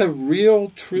statement. That's a real,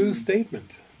 true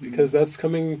statement. Because that's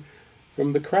coming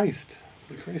from the Christ.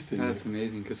 The Christ in you. That's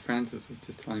amazing. Because Frances was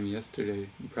just telling me yesterday,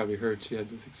 you probably heard, she had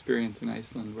this experience in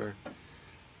Iceland where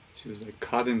she was like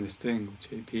caught in this thing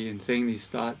with JP and saying these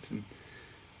thoughts. And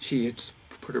she had just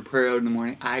put her prayer out in the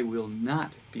morning, I will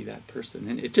not be that person.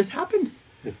 And it just happened.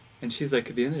 Yeah. And she's like,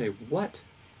 at the end of the day, what?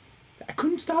 I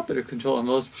couldn't stop it or control it. And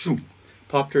those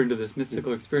popped her into this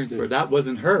mystical experience where that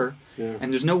wasn't her. Yeah.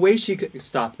 And there's no way she could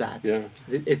stop that. Yeah.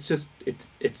 It's just,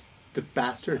 it's the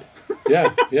bastard.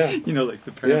 Yeah, yeah. Like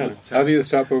the parent. Yeah. How do you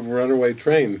stop a runaway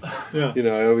train? Yeah.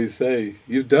 I always say,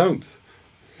 you don't.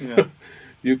 Yeah.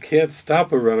 You can't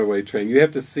stop a runaway train. You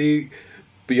have to see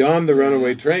beyond the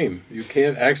runaway train. You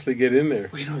can't actually get in there.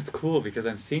 Well, it's cool because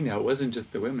I'm seeing now, it wasn't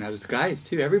just the women, it was guys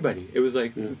too, everybody. It was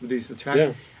like, these attract,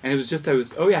 and it was just, I'm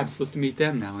supposed to meet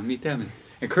them now and meet them.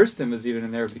 And Kirsten was even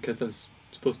in there because I was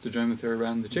supposed to join with her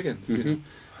around the chickens.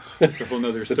 It's a whole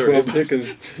nother story. 12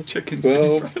 chickens. Chickens.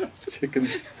 12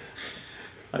 chickens.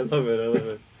 I love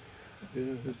it.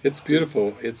 Yeah. It's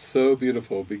beautiful. It's so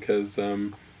beautiful because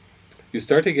you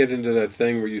start to get into that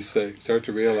thing where you start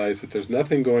to realize that there's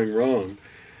nothing going wrong.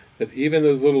 That even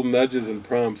those little nudges and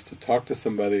prompts to talk to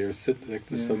somebody or sit next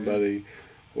to somebody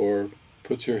or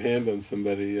put your hand on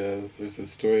somebody. There's a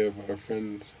story of our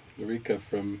friend Marika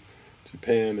from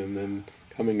Japan and then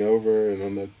coming over and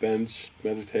on that bench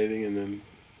meditating and then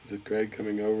is it Greg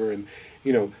coming over and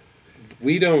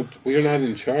we are not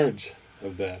in charge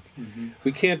of that. Mm-hmm.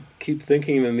 We can't keep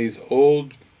thinking in these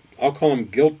old, I'll call them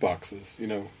guilt boxes,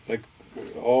 like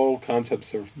all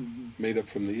concepts are made up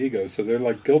from the ego, so they're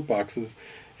like guilt boxes,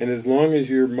 and as long as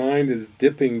your mind is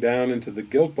dipping down into the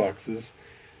guilt boxes,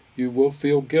 you will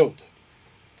feel guilt,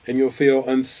 and you'll feel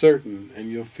uncertain,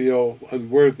 and you'll feel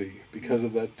unworthy because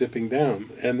of that dipping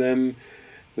down, and then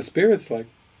the Spirit's like,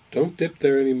 don't dip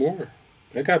there anymore.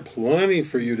 I got plenty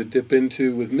for you to dip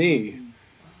into with me.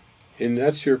 And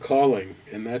that's your calling,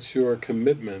 and that's your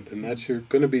commitment, and that's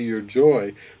going to be your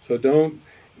joy. So don't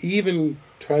even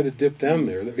try to dip down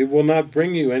there. It will not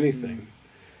bring you anything.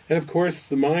 And of course,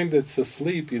 the mind that's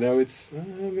asleep, it's,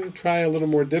 I'm going to try a little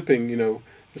more dipping.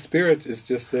 The Spirit is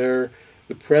just there.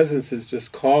 The presence is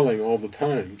just calling all the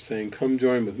time, saying, come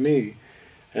join with me.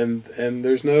 And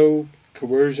there's no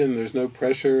coercion, there's no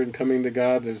pressure in coming to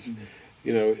God. There's,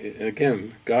 and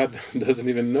again, God doesn't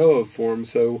even know of form,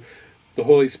 so the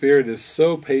Holy Spirit is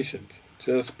so patient,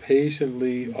 just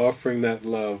patiently offering that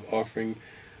love, offering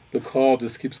the call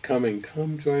just keeps coming.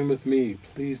 Come join with me.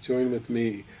 Please join with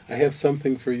me. I have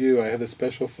something for you. I have a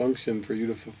special function for you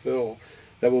to fulfill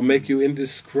that will make you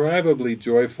indescribably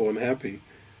joyful and happy.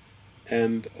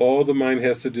 And all the mind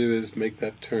has to do is make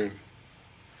that turn.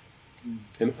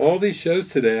 And all these shows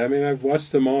today, I've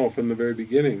watched them all from the very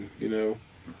beginning,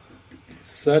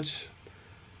 such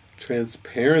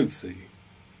transparency.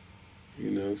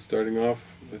 Starting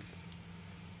off with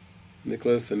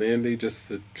Nicholas and Andy, just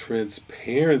the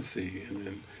transparency, and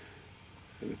then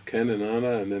with Ken and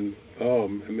Anna, and then,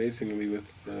 amazingly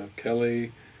with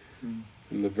Kelly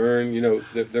and Laverne,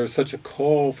 there was such a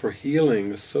call for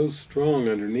healing, so strong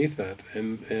underneath that,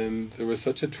 and there was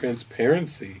such a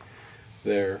transparency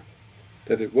there,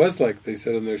 that it was, like they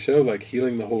said on their show, like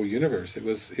healing the whole universe. It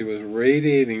was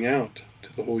radiating out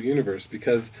to the whole universe,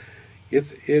 because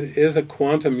it is a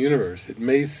quantum universe. It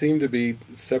may seem to be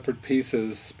separate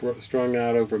pieces strung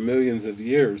out over millions of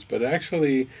years, but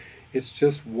actually it's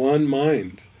just one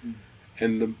mind.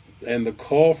 And the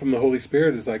call from the Holy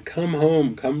Spirit is like, come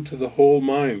home, come to the whole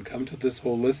mind, come to this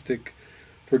holistic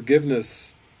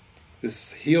forgiveness,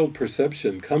 this healed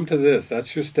perception, come to this.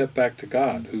 That's your step back to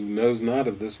God, who knows not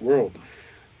of this world.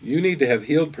 You need to have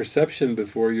healed perception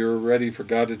before you're ready for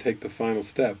God to take the final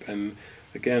step. And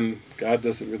again, God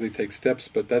doesn't really take steps,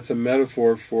 but that's a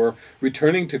metaphor for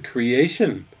returning to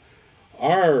creation.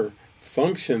 Our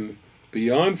function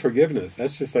beyond forgiveness,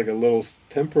 that's just like a little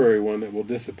temporary one that will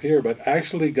disappear, but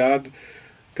actually God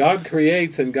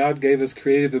creates, and God gave us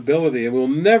creative ability, and we'll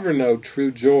never know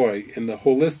true joy in the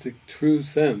holistic true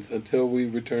sense until we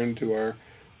return to our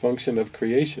function of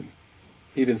creation.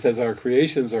 He even says our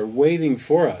creations are waiting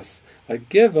for us. Like,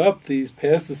 give up these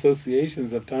past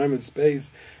associations of time and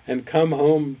space and come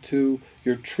home to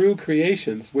your true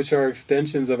creations, which are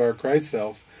extensions of our Christ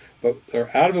self, but are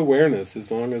out of awareness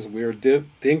as long as we're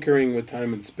tinkering with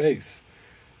time and space.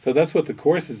 So that's what the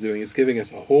Course is doing. It's giving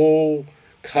us a whole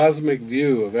cosmic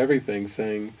view of everything,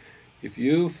 saying, if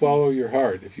you follow your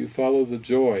heart, if you follow the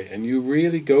joy, and you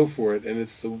really go for it, and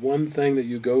it's the one thing that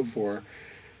you go for,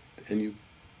 and you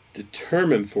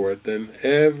determine for it, then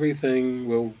everything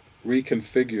will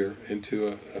reconfigure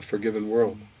into a forgiven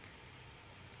world.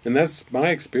 And that's my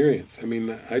experience. I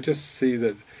mean, I just see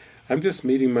that I'm just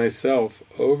meeting myself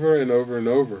over and over and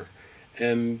over,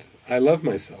 and I love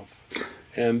myself,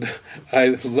 and I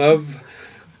love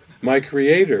my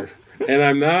Creator, and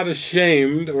I'm not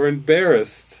ashamed or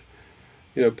embarrassed.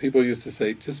 You know, people used to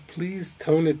say, just please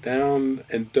tone it down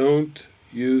and don't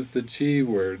use the G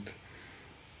word,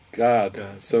 God,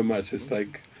 so much. It's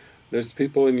like, there's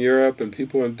people in Europe and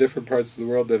people in different parts of the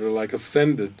world that are like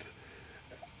offended.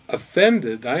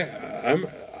 Offended? I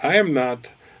am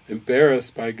not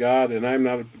embarrassed by God, and I'm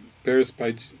not embarrassed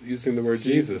by using the word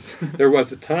Jesus. There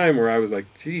was a time where I was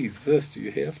like, Jesus, do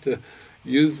you have to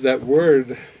use that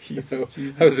word? Jesus.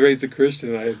 I was raised a Christian,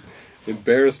 and I had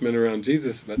embarrassment around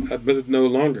Jesus, but no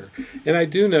longer. And I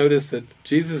do notice that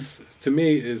Jesus, to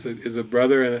me, is a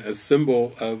brother and a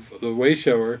symbol of the way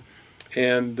shower,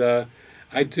 and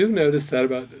I do notice that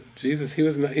about Jesus. He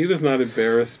was not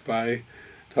embarrassed by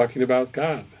talking about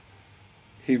God.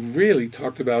 He really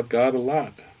talked about God a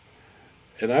lot.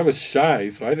 And I was shy,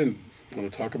 so I didn't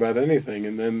want to talk about anything.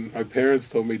 And then my parents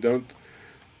told me,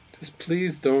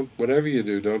 please don't, whatever you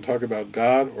do, don't talk about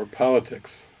God or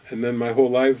politics. And then my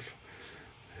whole life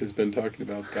has been talking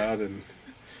about God, and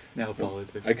now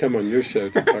politics. I come on your show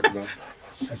to talk about,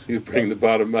 you bring the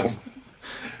bottom up,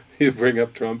 you bring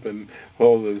up Trump and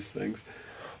all those things.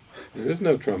 There is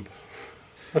no Trump.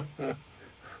 But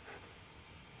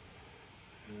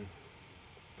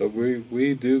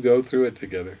we do go through it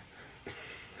together.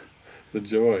 The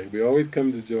joy. We always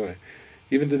come to joy.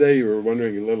 Even today you were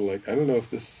wondering a little, like, I don't know if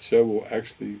this show will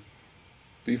actually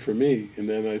be for me. And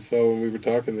then I saw when we were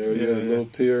talking there, you had a little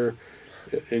tear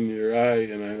in your eye,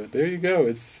 and I went, there you go,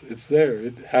 it's there.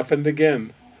 It happened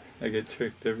again. I get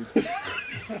tricked every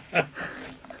time.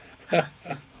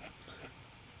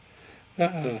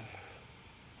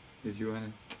 Did you want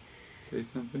to say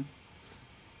something?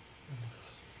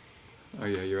 Oh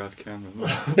yeah, you're off camera.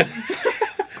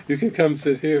 You can come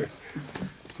sit here,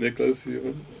 Nicholas.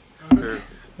 You want?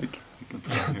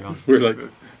 We're like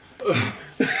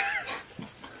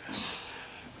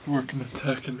working and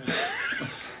tech, and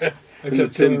I in the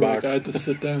kept tin feeling box. like I had to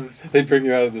sit down. They bring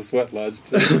you out of the sweat lodge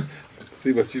to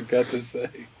see what you've got to say.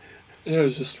 Yeah, it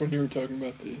was just when you were talking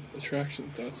about the attraction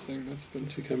thoughts thing. That's been. Why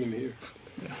don't you come in here?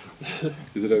 Yeah.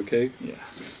 Is it okay? Yeah.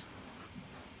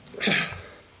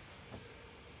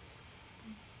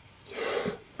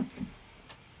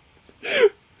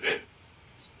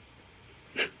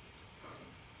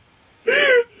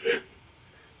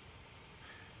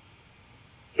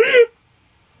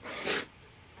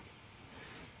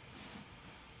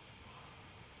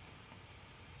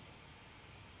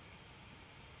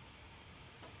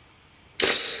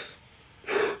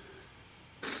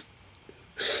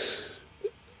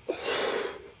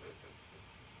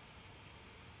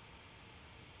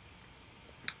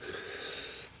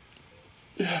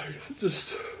 Yeah, I guess it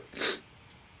just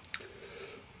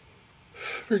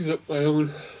brings up my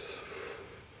own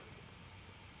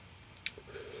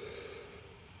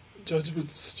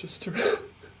judgments just around.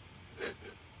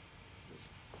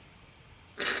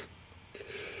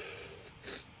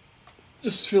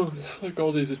 Just feeling like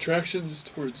all these attractions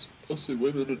towards mostly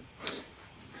women,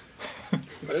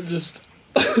 and just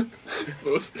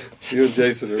You and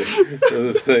Jason are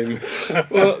the same.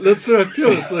 Well, that's what I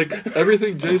feel. It's like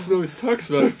everything Jason always talks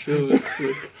about. I feel it's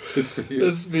like It's for you.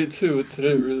 that's me too. And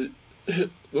today really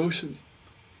hit emotions,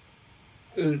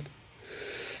 and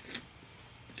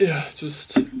yeah,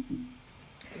 just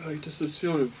this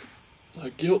feeling of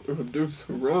like guilt or I'm doing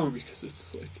something wrong, because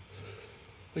it's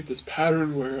like this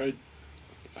pattern where I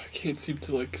can't seem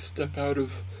to like step out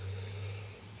of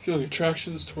feeling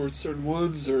attractions towards certain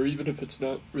ones, or even if it's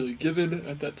not really given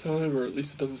at that time, or at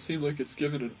least it doesn't seem like it's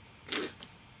given, and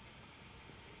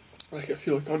like I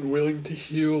feel like unwilling to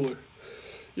heal, or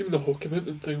even the whole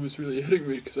commitment thing was really hitting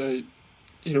me, because I,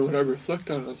 when I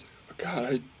reflect on it, I was like, oh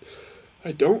God,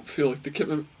 I don't feel like the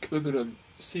commitment I'm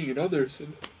seeing in others,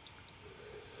 and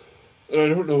I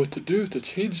don't know what to do to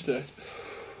change that.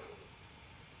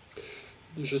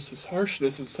 There's just this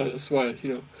harshness inside. That's why,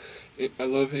 I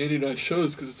love Andy and I's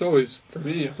shows, because it's always, for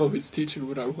me, I'm always teaching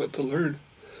what I want to learn.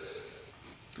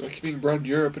 Like being brought in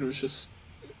Europe, and it was just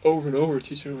over and over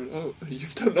teaching them, oh,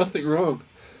 you've done nothing wrong.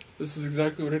 This is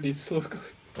exactly what it needs to look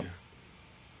like.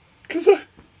 Because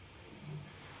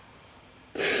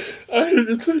I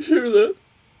needed to hear that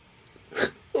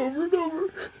over and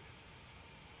over.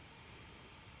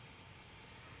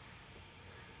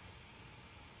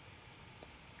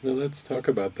 Now let's talk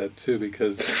about that too,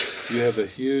 because you have a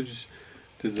huge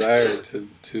desire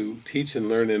to teach and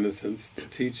learn innocence, to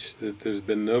teach that there's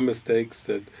been no mistakes,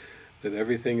 that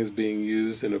everything is being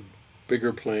used in a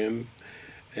bigger plan.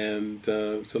 And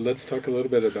so let's talk a little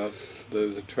bit about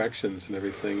those attractions and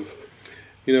everything.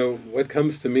 What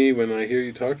comes to me when I hear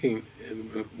you talking,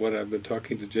 and what I've been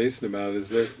talking to Jason about, is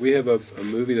that we have a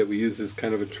movie that we use as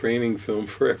kind of a training film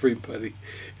for everybody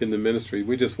in the ministry.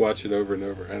 We just watch it over and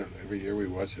over. I don't know, every year we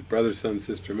watch it. Brother, Sun,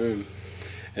 Sister, Moon.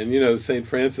 And St.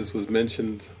 Francis was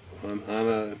mentioned on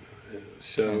Anna's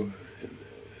show.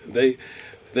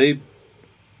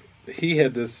 He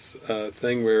had this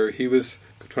thing where he was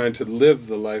trying to live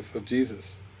the life of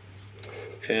Jesus.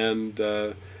 And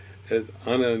as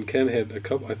Anna and Ken had a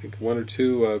couple, I think one or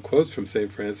two quotes from St.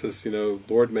 Francis,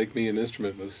 Lord, make me an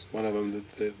instrument was one of them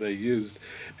that they used.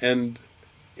 And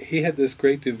he had this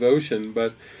great devotion,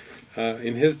 but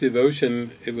in his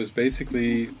devotion, it was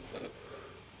basically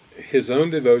his own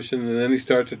devotion, and then he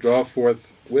started to draw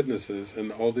forth witnesses,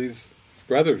 and all these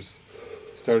brothers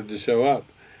started to show up.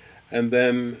 And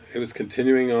then it was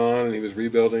continuing on, and he was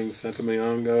rebuilding Santo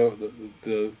Domingo,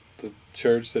 the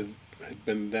church that had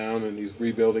been down, and he's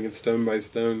rebuilding it stone by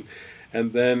stone.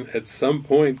 And then at some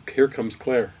point, here comes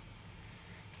Claire.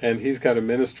 And he's got a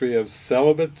ministry of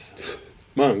celibate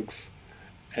monks,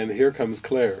 and here comes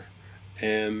Claire.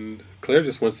 And Claire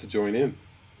just wants to join in.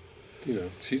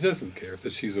 She doesn't care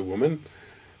that she's a woman.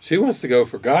 She wants to go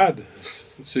for God.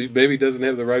 She maybe doesn't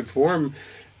have the right form,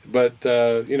 but,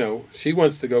 she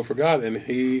wants to go for God. And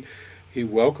he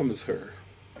welcomes her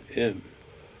in.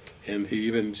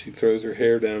 And she throws her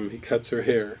hair down, he cuts her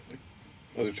hair, like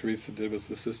Mother Teresa did with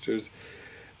the sisters.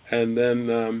 And then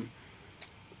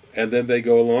they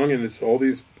go along, and it's all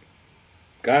these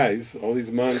guys, all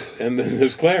these monks, and then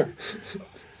there's Claire.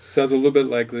 Sounds a little bit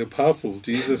like the apostles,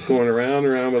 Jesus going around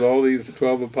with all these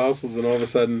 12 apostles, and all of a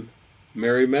sudden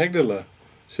Mary Magdalene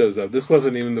shows up. This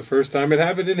wasn't even the first time it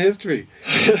happened in history.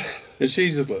 And she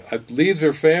just leaves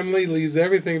her family, leaves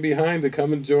everything behind to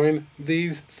come and join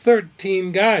these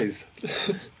 13 guys.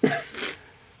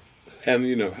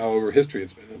 And how over history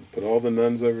it's been. Put all the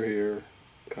nuns over here,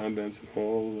 convents, and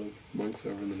all the monks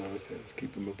over in the monastery. Let's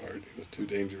keep them apart. It was too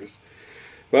dangerous.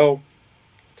 Well,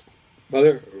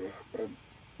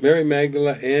 Mary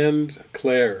Magdalene and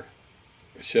Claire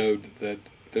showed that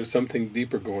there's something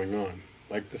deeper going on.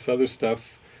 Like this other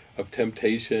stuff of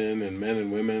temptation and men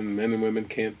and women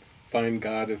can't find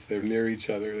God if they're near each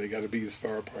other. They got to be as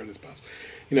far apart as possible.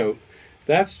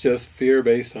 That's just fear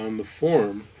based on the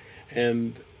form.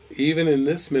 And even in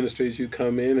this ministry, as you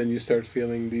come in and you start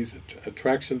feeling these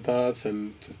attraction thoughts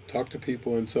and to talk to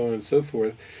people and so on and so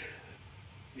forth,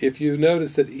 if you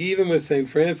notice that even with St.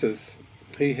 Francis,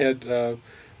 he had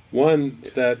one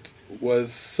that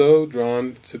was so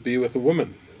drawn to be with a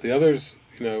woman. The others,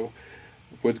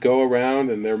 would go around,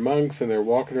 and they're monks, and they're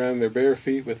walking around in their bare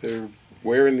feet with their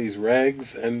wearing these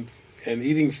rags and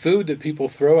eating food that people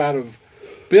throw out of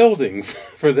buildings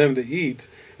for them to eat,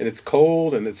 and it's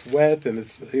cold and it's wet and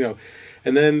it's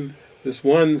and then this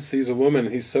one sees a woman,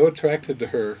 and he's so attracted to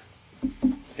her,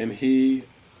 and he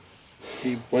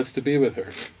wants to be with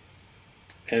her.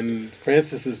 And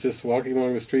Francis is just walking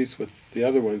along the streets with the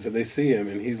other ones, and they see him,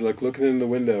 and he's looking in the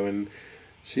window, and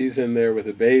she's in there with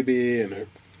a baby and her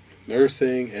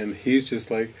nursing, and he's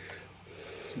just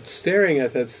staring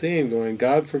at that scene going,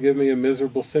 God forgive me, a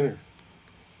miserable sinner.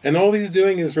 And all he's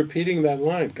doing is repeating that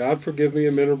line, God forgive me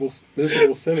a miserable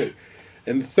sinner.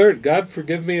 And the third, God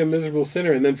forgive me a miserable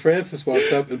sinner. And then Francis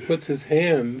walks up and puts his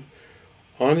hand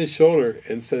on his shoulder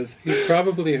and says, he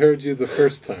probably heard you the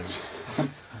first time.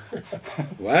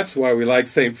 Well, that's why we like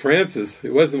St. Francis.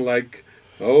 It wasn't like,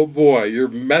 oh boy, you're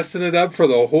messing it up for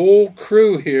the whole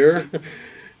crew here.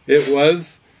 It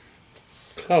was,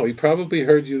 oh, he probably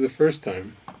heard you the first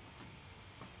time.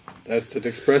 That's an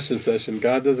expression session.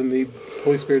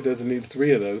 Holy Spirit doesn't need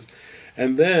 3 of those.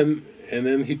 And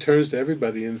then he turns to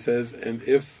everybody and says, and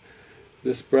if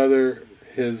this brother,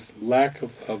 his lack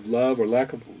of love or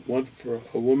lack of want for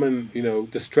a woman,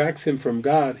 distracts him from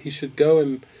God, he should go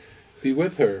and be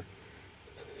with her.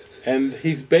 And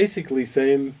he's basically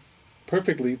saying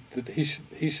perfectly that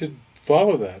he should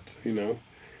follow that,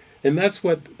 And that's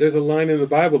there's a line in the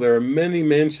Bible, there are many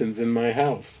mansions in my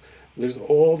house. There's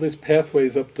all these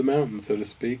pathways up the mountain, so to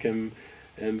speak, and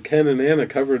Ken and Anna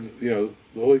covered,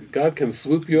 God can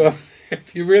swoop you up.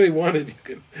 If you really wanted, you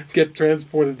can get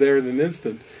transported there in an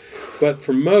instant. But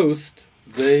for most,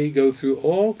 they go through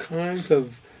all kinds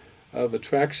of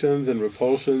attractions and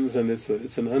repulsions, and it's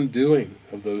an undoing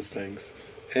of those things.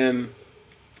 And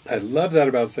I love that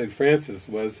about St. Francis,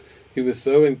 was he was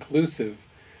so inclusive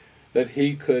that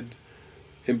he could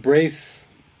embrace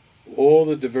all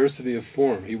the diversity of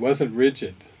form. He wasn't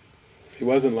rigid. He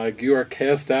wasn't like, you are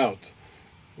cast out,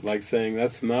 like saying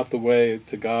that's not the way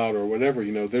to God or whatever.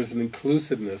 There's an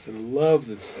inclusiveness and a love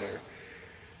that's there.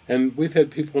 And we've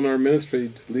had people in our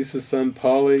ministry, Lisa's son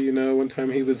Paulie, one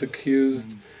time he was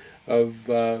accused of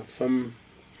some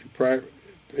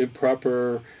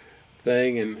improper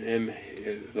thing, and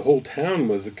the whole town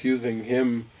was accusing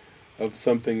him of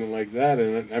something like that.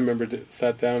 And I remember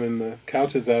sat down in the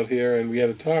couches out here and we had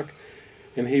a talk,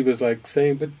 and he was like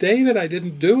saying, but David, I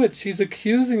didn't do it. She's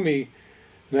accusing me,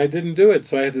 and I didn't do it.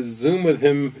 So I had to zoom with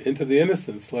him into the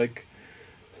innocence, like,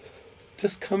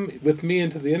 just come with me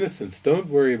into the innocence. Don't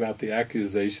worry about the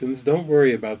accusations. Don't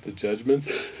worry about the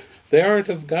judgments. They aren't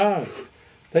of God.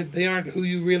 They aren't who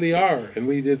you really are. And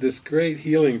we did this great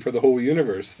healing for the whole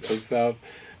universe about,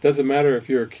 doesn't matter if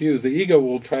you're accused. The ego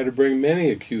will try to bring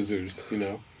many accusers,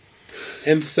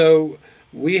 And so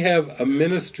we have a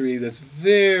ministry that's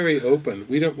very open.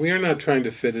 We are not trying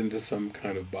to fit into some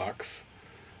kind of box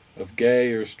of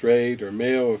gay or straight or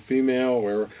male or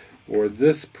female or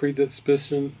this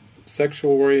predisposition,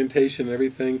 sexual orientation,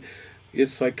 everything.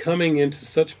 It's like coming into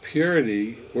such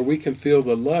purity where we can feel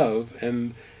the love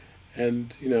and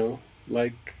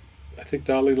like I think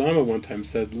Dalai Lama one time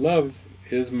said, love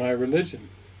is my religion.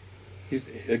 He's,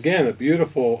 again, a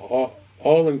beautiful,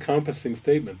 all-encompassing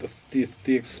statement.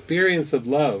 The experience of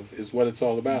love is what it's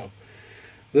all about.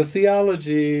 The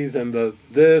theologies and the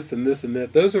this and this and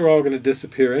that, those are all going to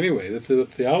disappear anyway. The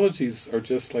theologies are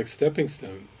just like stepping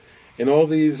stones. In all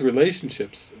these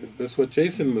relationships, that's what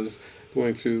Jason was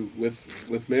going through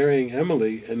with marrying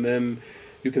Emily, and then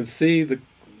you can see the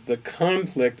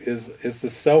conflict is the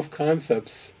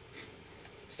self-concepts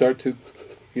start to,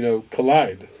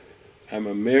 collide. I'm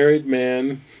a married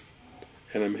man,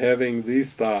 and I'm having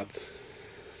these thoughts.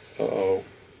 Uh-oh.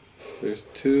 There's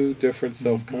 2 different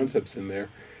self-concepts in there.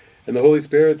 And the Holy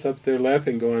Spirit's up there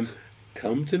laughing, going,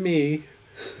 come to me.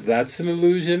 That's an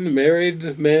illusion,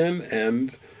 married man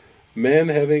and man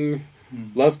having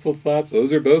lustful thoughts.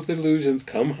 Those are both illusions.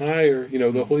 Come higher.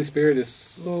 The Holy Spirit is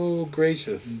so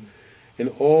gracious. And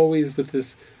always with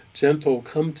this gentle,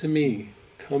 come to me,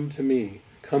 come to me.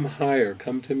 Come higher,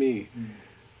 come to me.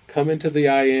 Come into the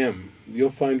I am. You'll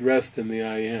find rest in the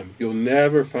I am. You'll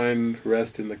never find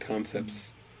rest in the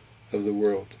concepts of the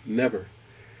world. Never.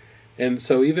 And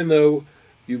so even though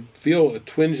you feel a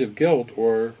twinge of guilt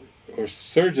or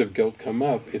surge of guilt come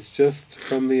up, it's just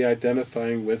from the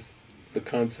identifying with the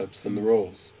concepts and the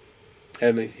roles.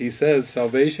 And he says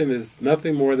salvation is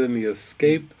nothing more than the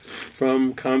escape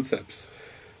from concepts.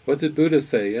 What did Buddha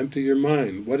say? Empty your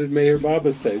mind. What did Meher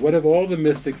Baba say? What have all the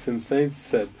mystics and saints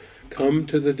said? Come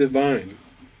to the divine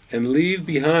and leave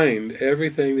behind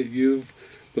everything that you've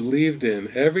believed in,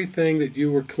 everything that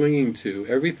you were clinging to,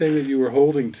 everything that you were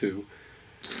holding to.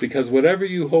 Because whatever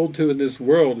you hold to in this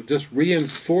world just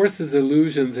reinforces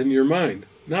illusions in your mind,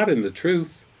 not in the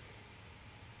truth.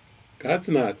 God's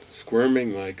not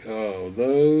squirming like, oh,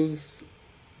 those,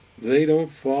 they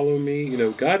don't follow me.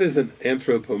 God isn't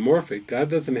anthropomorphic. God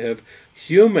doesn't have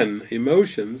human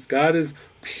emotions. God is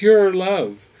pure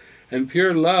love. And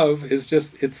pure love is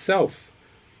just itself.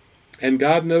 And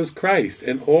God knows Christ,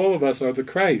 and all of us are the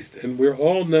Christ, and we're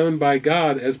all known by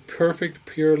God as perfect,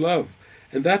 pure love.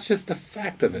 And that's just the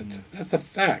fact of it. That's a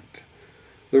fact.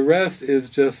 The rest is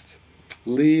just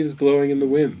leaves blowing in the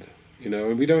wind,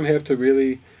 and we don't have to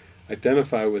really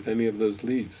identify with any of those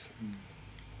leaves.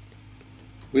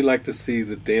 We like to see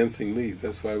the dancing leaves.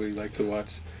 That's why we like to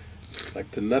watch,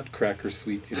 like the Nutcracker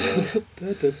Suite, you know,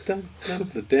 da, da, dun,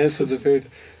 dun, the dance of the fairy.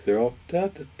 They're all da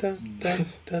da dun dun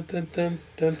dun dun dun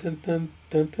dun dun dun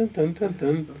dun dun dun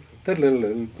dun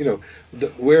dun. You know,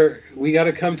 where we got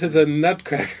to come to the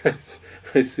Nutcracker.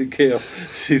 I see Gail.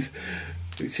 She's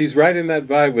right in that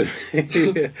vibe with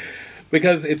me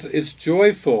because it's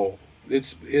joyful.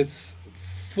 It's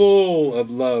full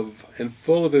of love and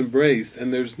full of embrace,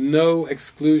 and there's no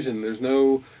exclusion. There's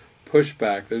no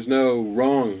pushback. There's no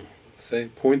wrong.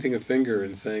 Pointing a finger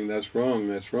and saying that's wrong.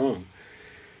 That's wrong.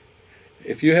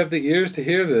 If you have the ears to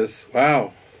hear this,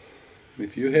 wow.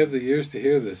 If you have the ears to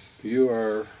hear this, you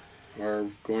are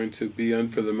going to be in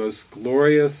for the most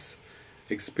glorious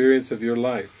experience of your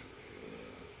life.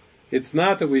 It's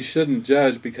not that we shouldn't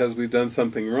judge because we've done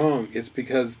something wrong. It's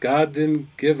because God didn't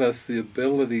give us the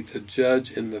ability to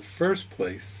judge in the first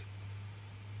place.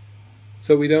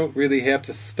 So we don't really have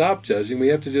to stop judging. We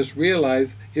have to just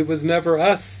realize it was never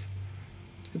us.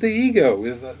 The ego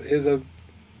is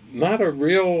not a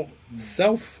real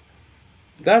self.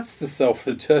 That's the self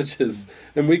that judges.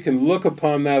 And we can look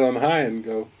upon that on high and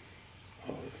go,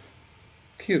 oh,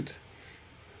 cute.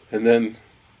 And then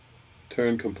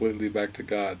turn completely back to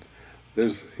God.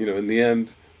 There's, in the end,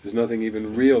 there's nothing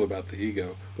even real about the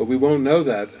ego. But we won't know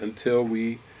that until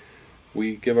we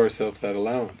give ourselves that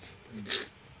allowance.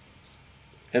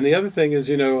 And the other thing is,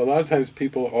 a lot of times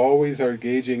people always are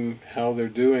gauging how they're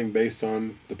doing based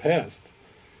on the past.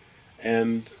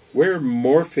 And we're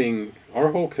morphing,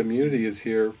 our whole community is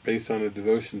here based on a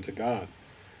devotion to God.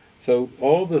 So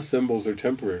all the symbols are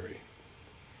temporary.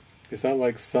 It's not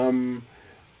like some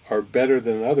are better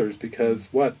than others because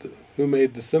what? Who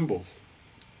made the symbols?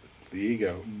 The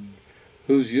ego.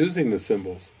 Who's using the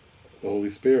symbols? The Holy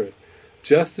Spirit.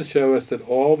 Just to show us that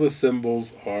all the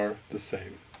symbols are the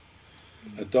same.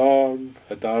 A dog,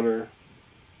 a daughter,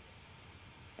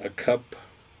 a cup,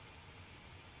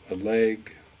 a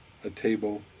leg, a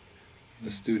table, a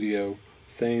studio,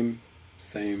 same.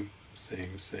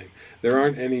 There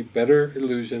aren't any better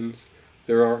illusions,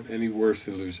 there aren't any worse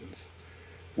illusions.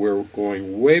 We're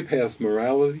going way past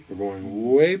morality, we're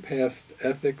going way past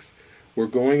ethics, we're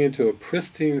going into a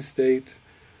pristine state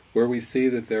where we see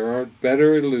that there aren't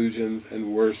better illusions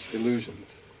and worse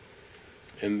illusions.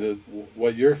 And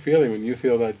what you're feeling when you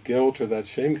feel that guilt or that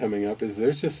shame coming up is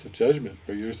there's just a judgment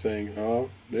where you're saying,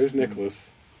 oh, there's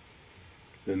Nicholas.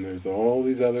 Then there's all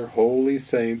these other holy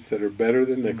saints that are better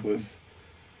than Nicholas.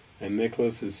 And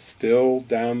Nicholas is still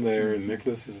down there, and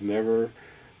Nicholas is never...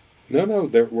 No,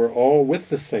 we're all with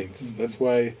the saints. That's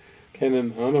why Ken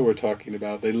and Anna were talking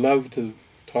about. They love to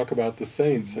talk about the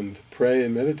saints and to pray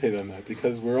and meditate on that,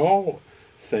 because we're all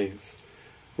saints.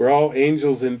 We're all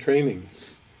angels in training.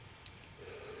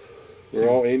 We're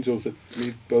all angels that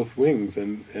need both wings,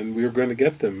 and we're going to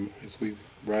get them as we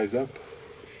rise up.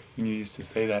 You used to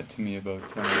say that to me about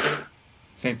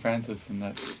St. Francis and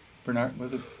that not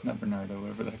Bernardo,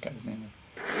 whatever that guy's name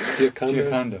is.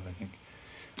 Giocondo, I think.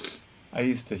 I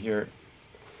used to hear,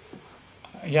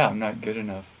 I'm not good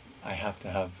enough, I have to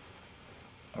have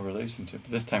a relationship.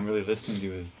 This time really listening to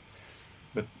you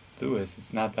with Lewis,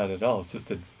 it's not that at all, it's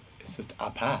just a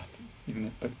path,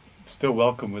 but still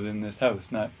welcome within this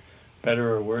house, not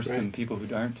better or worse than people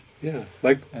who aren't. Yeah,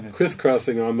 like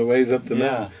crisscrossing on the ways up the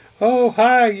mountain. Oh,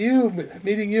 hi,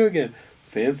 meeting you again.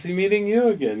 Fancy meeting you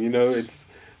again.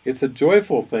 It's a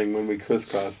joyful thing when we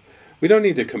crisscross. We don't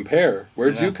need to compare.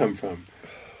 Where'd you come from?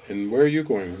 And where are you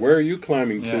going? Where are you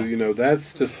climbing to?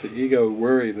 That's just the ego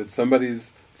worry that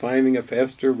somebody's finding a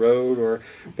faster road,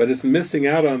 but it's missing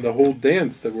out on the whole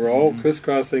dance, that we're all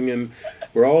crisscrossing and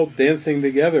we're all dancing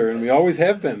together, and we always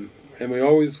have been, and we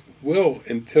always will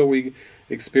until we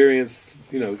experience,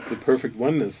 the perfect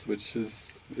oneness, which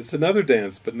is, it's another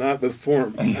dance, but not with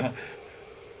form.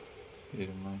 State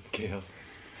of mind, Gail.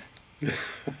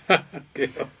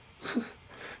 Gail.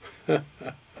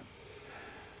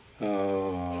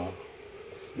 Oh,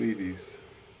 sweeties.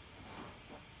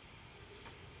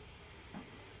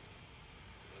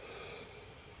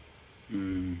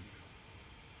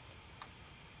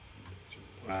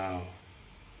 Wow.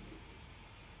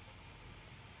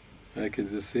 I can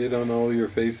just see it on all your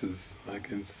faces. I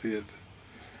can see it.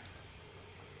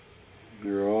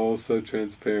 You're all so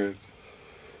transparent.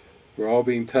 We're all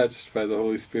being touched by the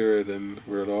Holy Spirit, and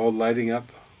we're all lighting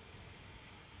up.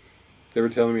 They were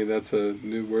telling me that's a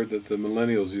new word that the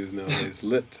millennials use nowadays,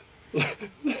 lit.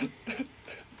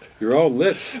 You're all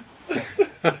lit.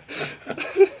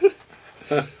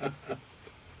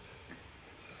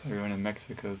 Everyone in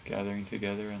Mexico is gathering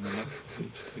together on the next page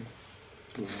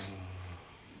too.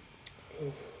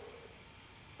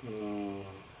 Oh,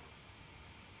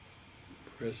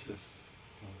 precious.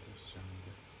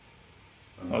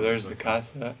 Oh, there's the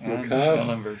Casa and Casa.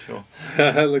 Ellen Virtual.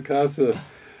 La Casa.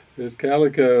 There's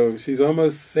Calico. She's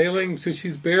almost sailing, so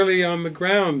she's barely on the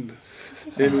ground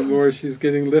anymore. She's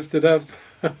getting lifted up.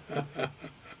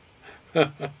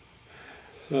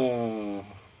 Oh.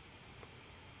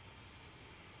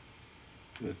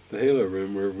 That's the Halo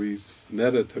Room where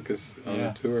Netta took us on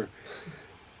a tour.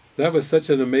 That was such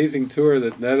an amazing tour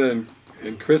that Netta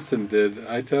and Kristen did.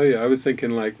 I tell you, I was thinking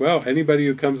like, well, anybody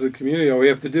who comes to the community, all we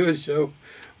have to do is show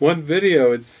one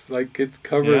video. It's like it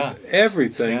covered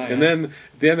everything. And then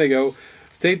at the end they go,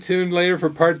 stay tuned later for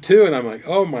part 2. And I'm like,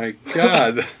 oh my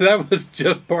God, that was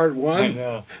just part 1. I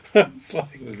know. It's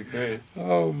like, It was great.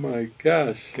 oh my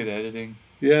gosh. Good editing.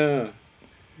 Yeah.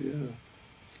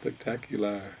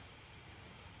 Spectacular.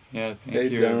 Yeah, thank Hey,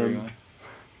 you, John. everyone.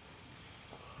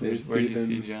 There's Where do you see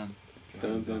Stephen. John?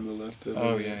 John's on the left of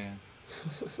Oh, me. yeah.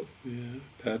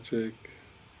 Patrick.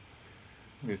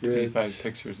 We have Rich. 25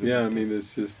 pictures of Yeah, I it. mean,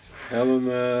 it's just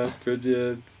Helena,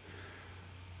 Bridget.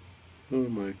 Oh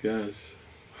my gosh.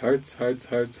 Hearts, hearts,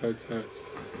 hearts, hearts, hearts.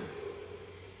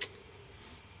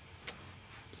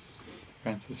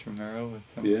 Francis Romero with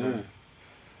some Yeah.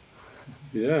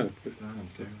 Don and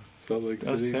Sarah. Salt Lake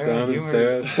Oh, City, Sarah, Don and you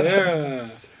Sarah. were-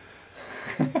 Sarah!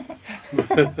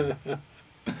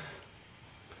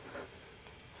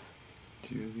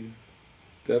 Julie.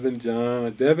 Devin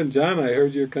John, I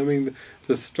heard you're coming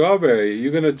to Strawberry. Are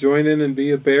you going to join in and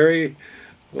be a berry?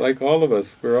 Like all of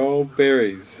us, we're all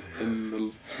berries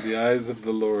in the eyes of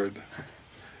the Lord.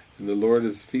 And the Lord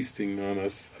is feasting on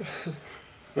us.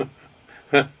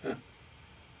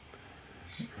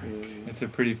 It's a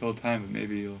pretty full time, but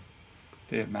maybe you'll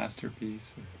stay at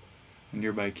Masterpiece or a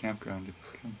nearby campground if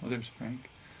you come. Oh, there's Frank.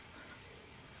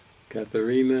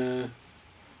 Katharina.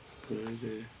 Right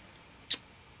there.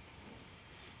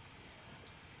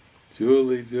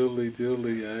 Julie,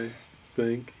 I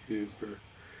thank you for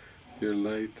your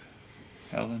light.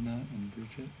 Helena and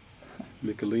Bridget.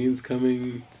 Micheline's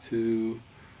coming to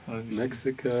Oh, there's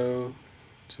Mexico.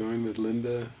 Join with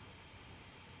Linda.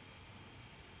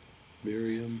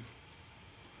 Miriam.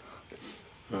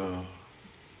 Oh.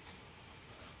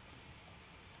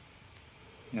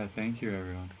 Yeah, thank you,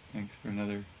 everyone. Thanks for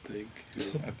another Thank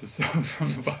you. episode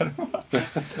from the bottom up.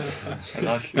 I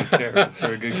lost my chair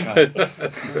for a good cause.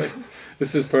 That's right.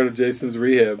 This is part of Jason's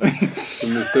rehab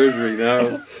from the surgery.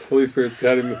 Now, Holy Spirit's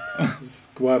got him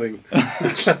squatting.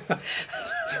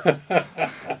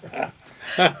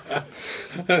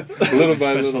 Little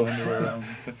by Special little. underwear on.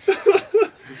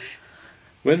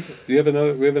 Do you have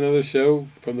another? We have another show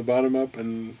from the bottom up,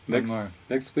 and One more.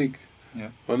 next week, Yeah.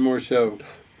 one more show.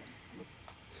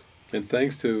 And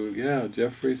thanks to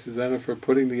Jeffrey, Susanna for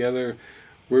putting together.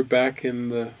 We're back in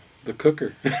the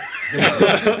cooker.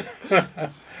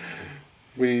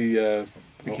 We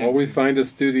can't always do- find a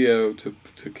studio to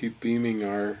keep beaming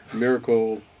our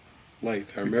miracle light,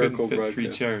 our We miracle couldn't fit 3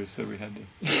 broadcast. chairs, so we had to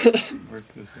work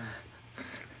this out.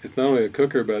 It's not only a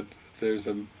cooker, but there's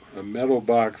a metal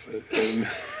box. And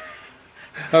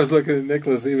I was looking at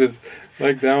Nicholas. He was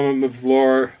like down on the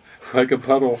floor like a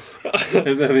puddle,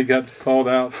 and then he got called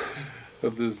out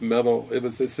of this metal.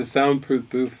 It's a soundproof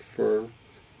booth for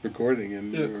recording,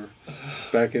 and we were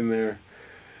back in there.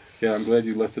 Yeah, I'm glad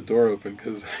you left the door open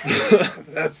because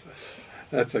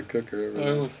that's a cooker. I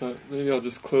almost thought maybe I'll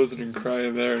just close it and cry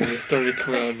in there, and it started to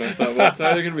come out, and I thought, well, it's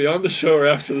either going to be on the show or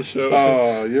after the show.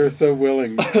 Oh, you're so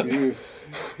willing.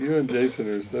 You and Jason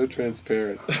are so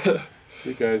transparent.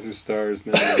 You guys are stars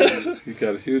now. You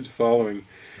got a huge following.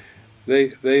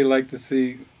 They like to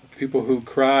see people who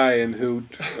cry and who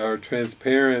are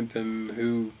transparent and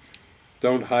who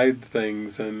don't hide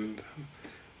things. And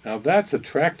now that's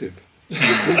attractive.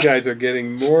 You guys are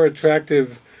getting more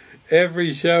attractive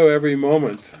every show, every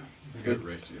moment.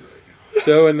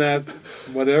 Showing that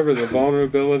whatever, the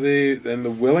vulnerability and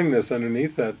the willingness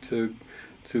underneath that to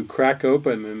crack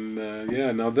open,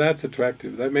 and now that's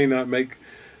attractive. That may not make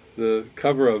the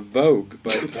cover of Vogue,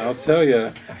 but I'll tell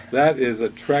you, that is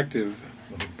attractive.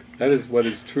 That is what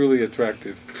is truly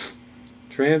attractive.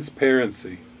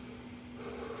 Transparency.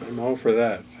 I'm all for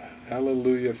that.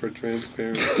 Hallelujah for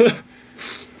transparency.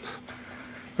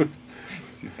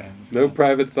 Suzanne's No gone.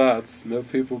 private thoughts, no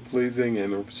people pleasing,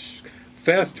 and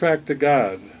fast track to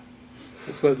God.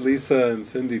 That's what Lisa and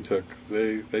Cindy took.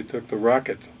 They took the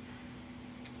rocket.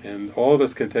 And all of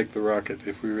us can take the rocket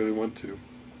if we really want to.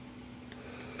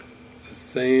 It's the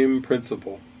same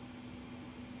principle.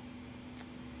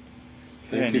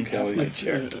 Thank you, Kelly. My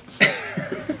chair.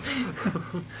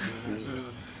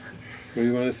 What do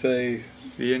you want to say?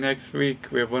 See you next week.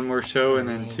 We have one more show and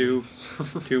then 2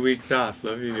 weeks off.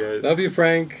 Love you guys. Love you,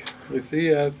 Frank. We see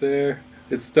you out there.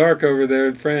 It's dark over there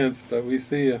in France, but we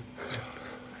see you.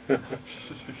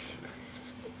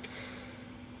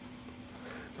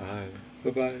 Bye.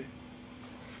 Bye-bye.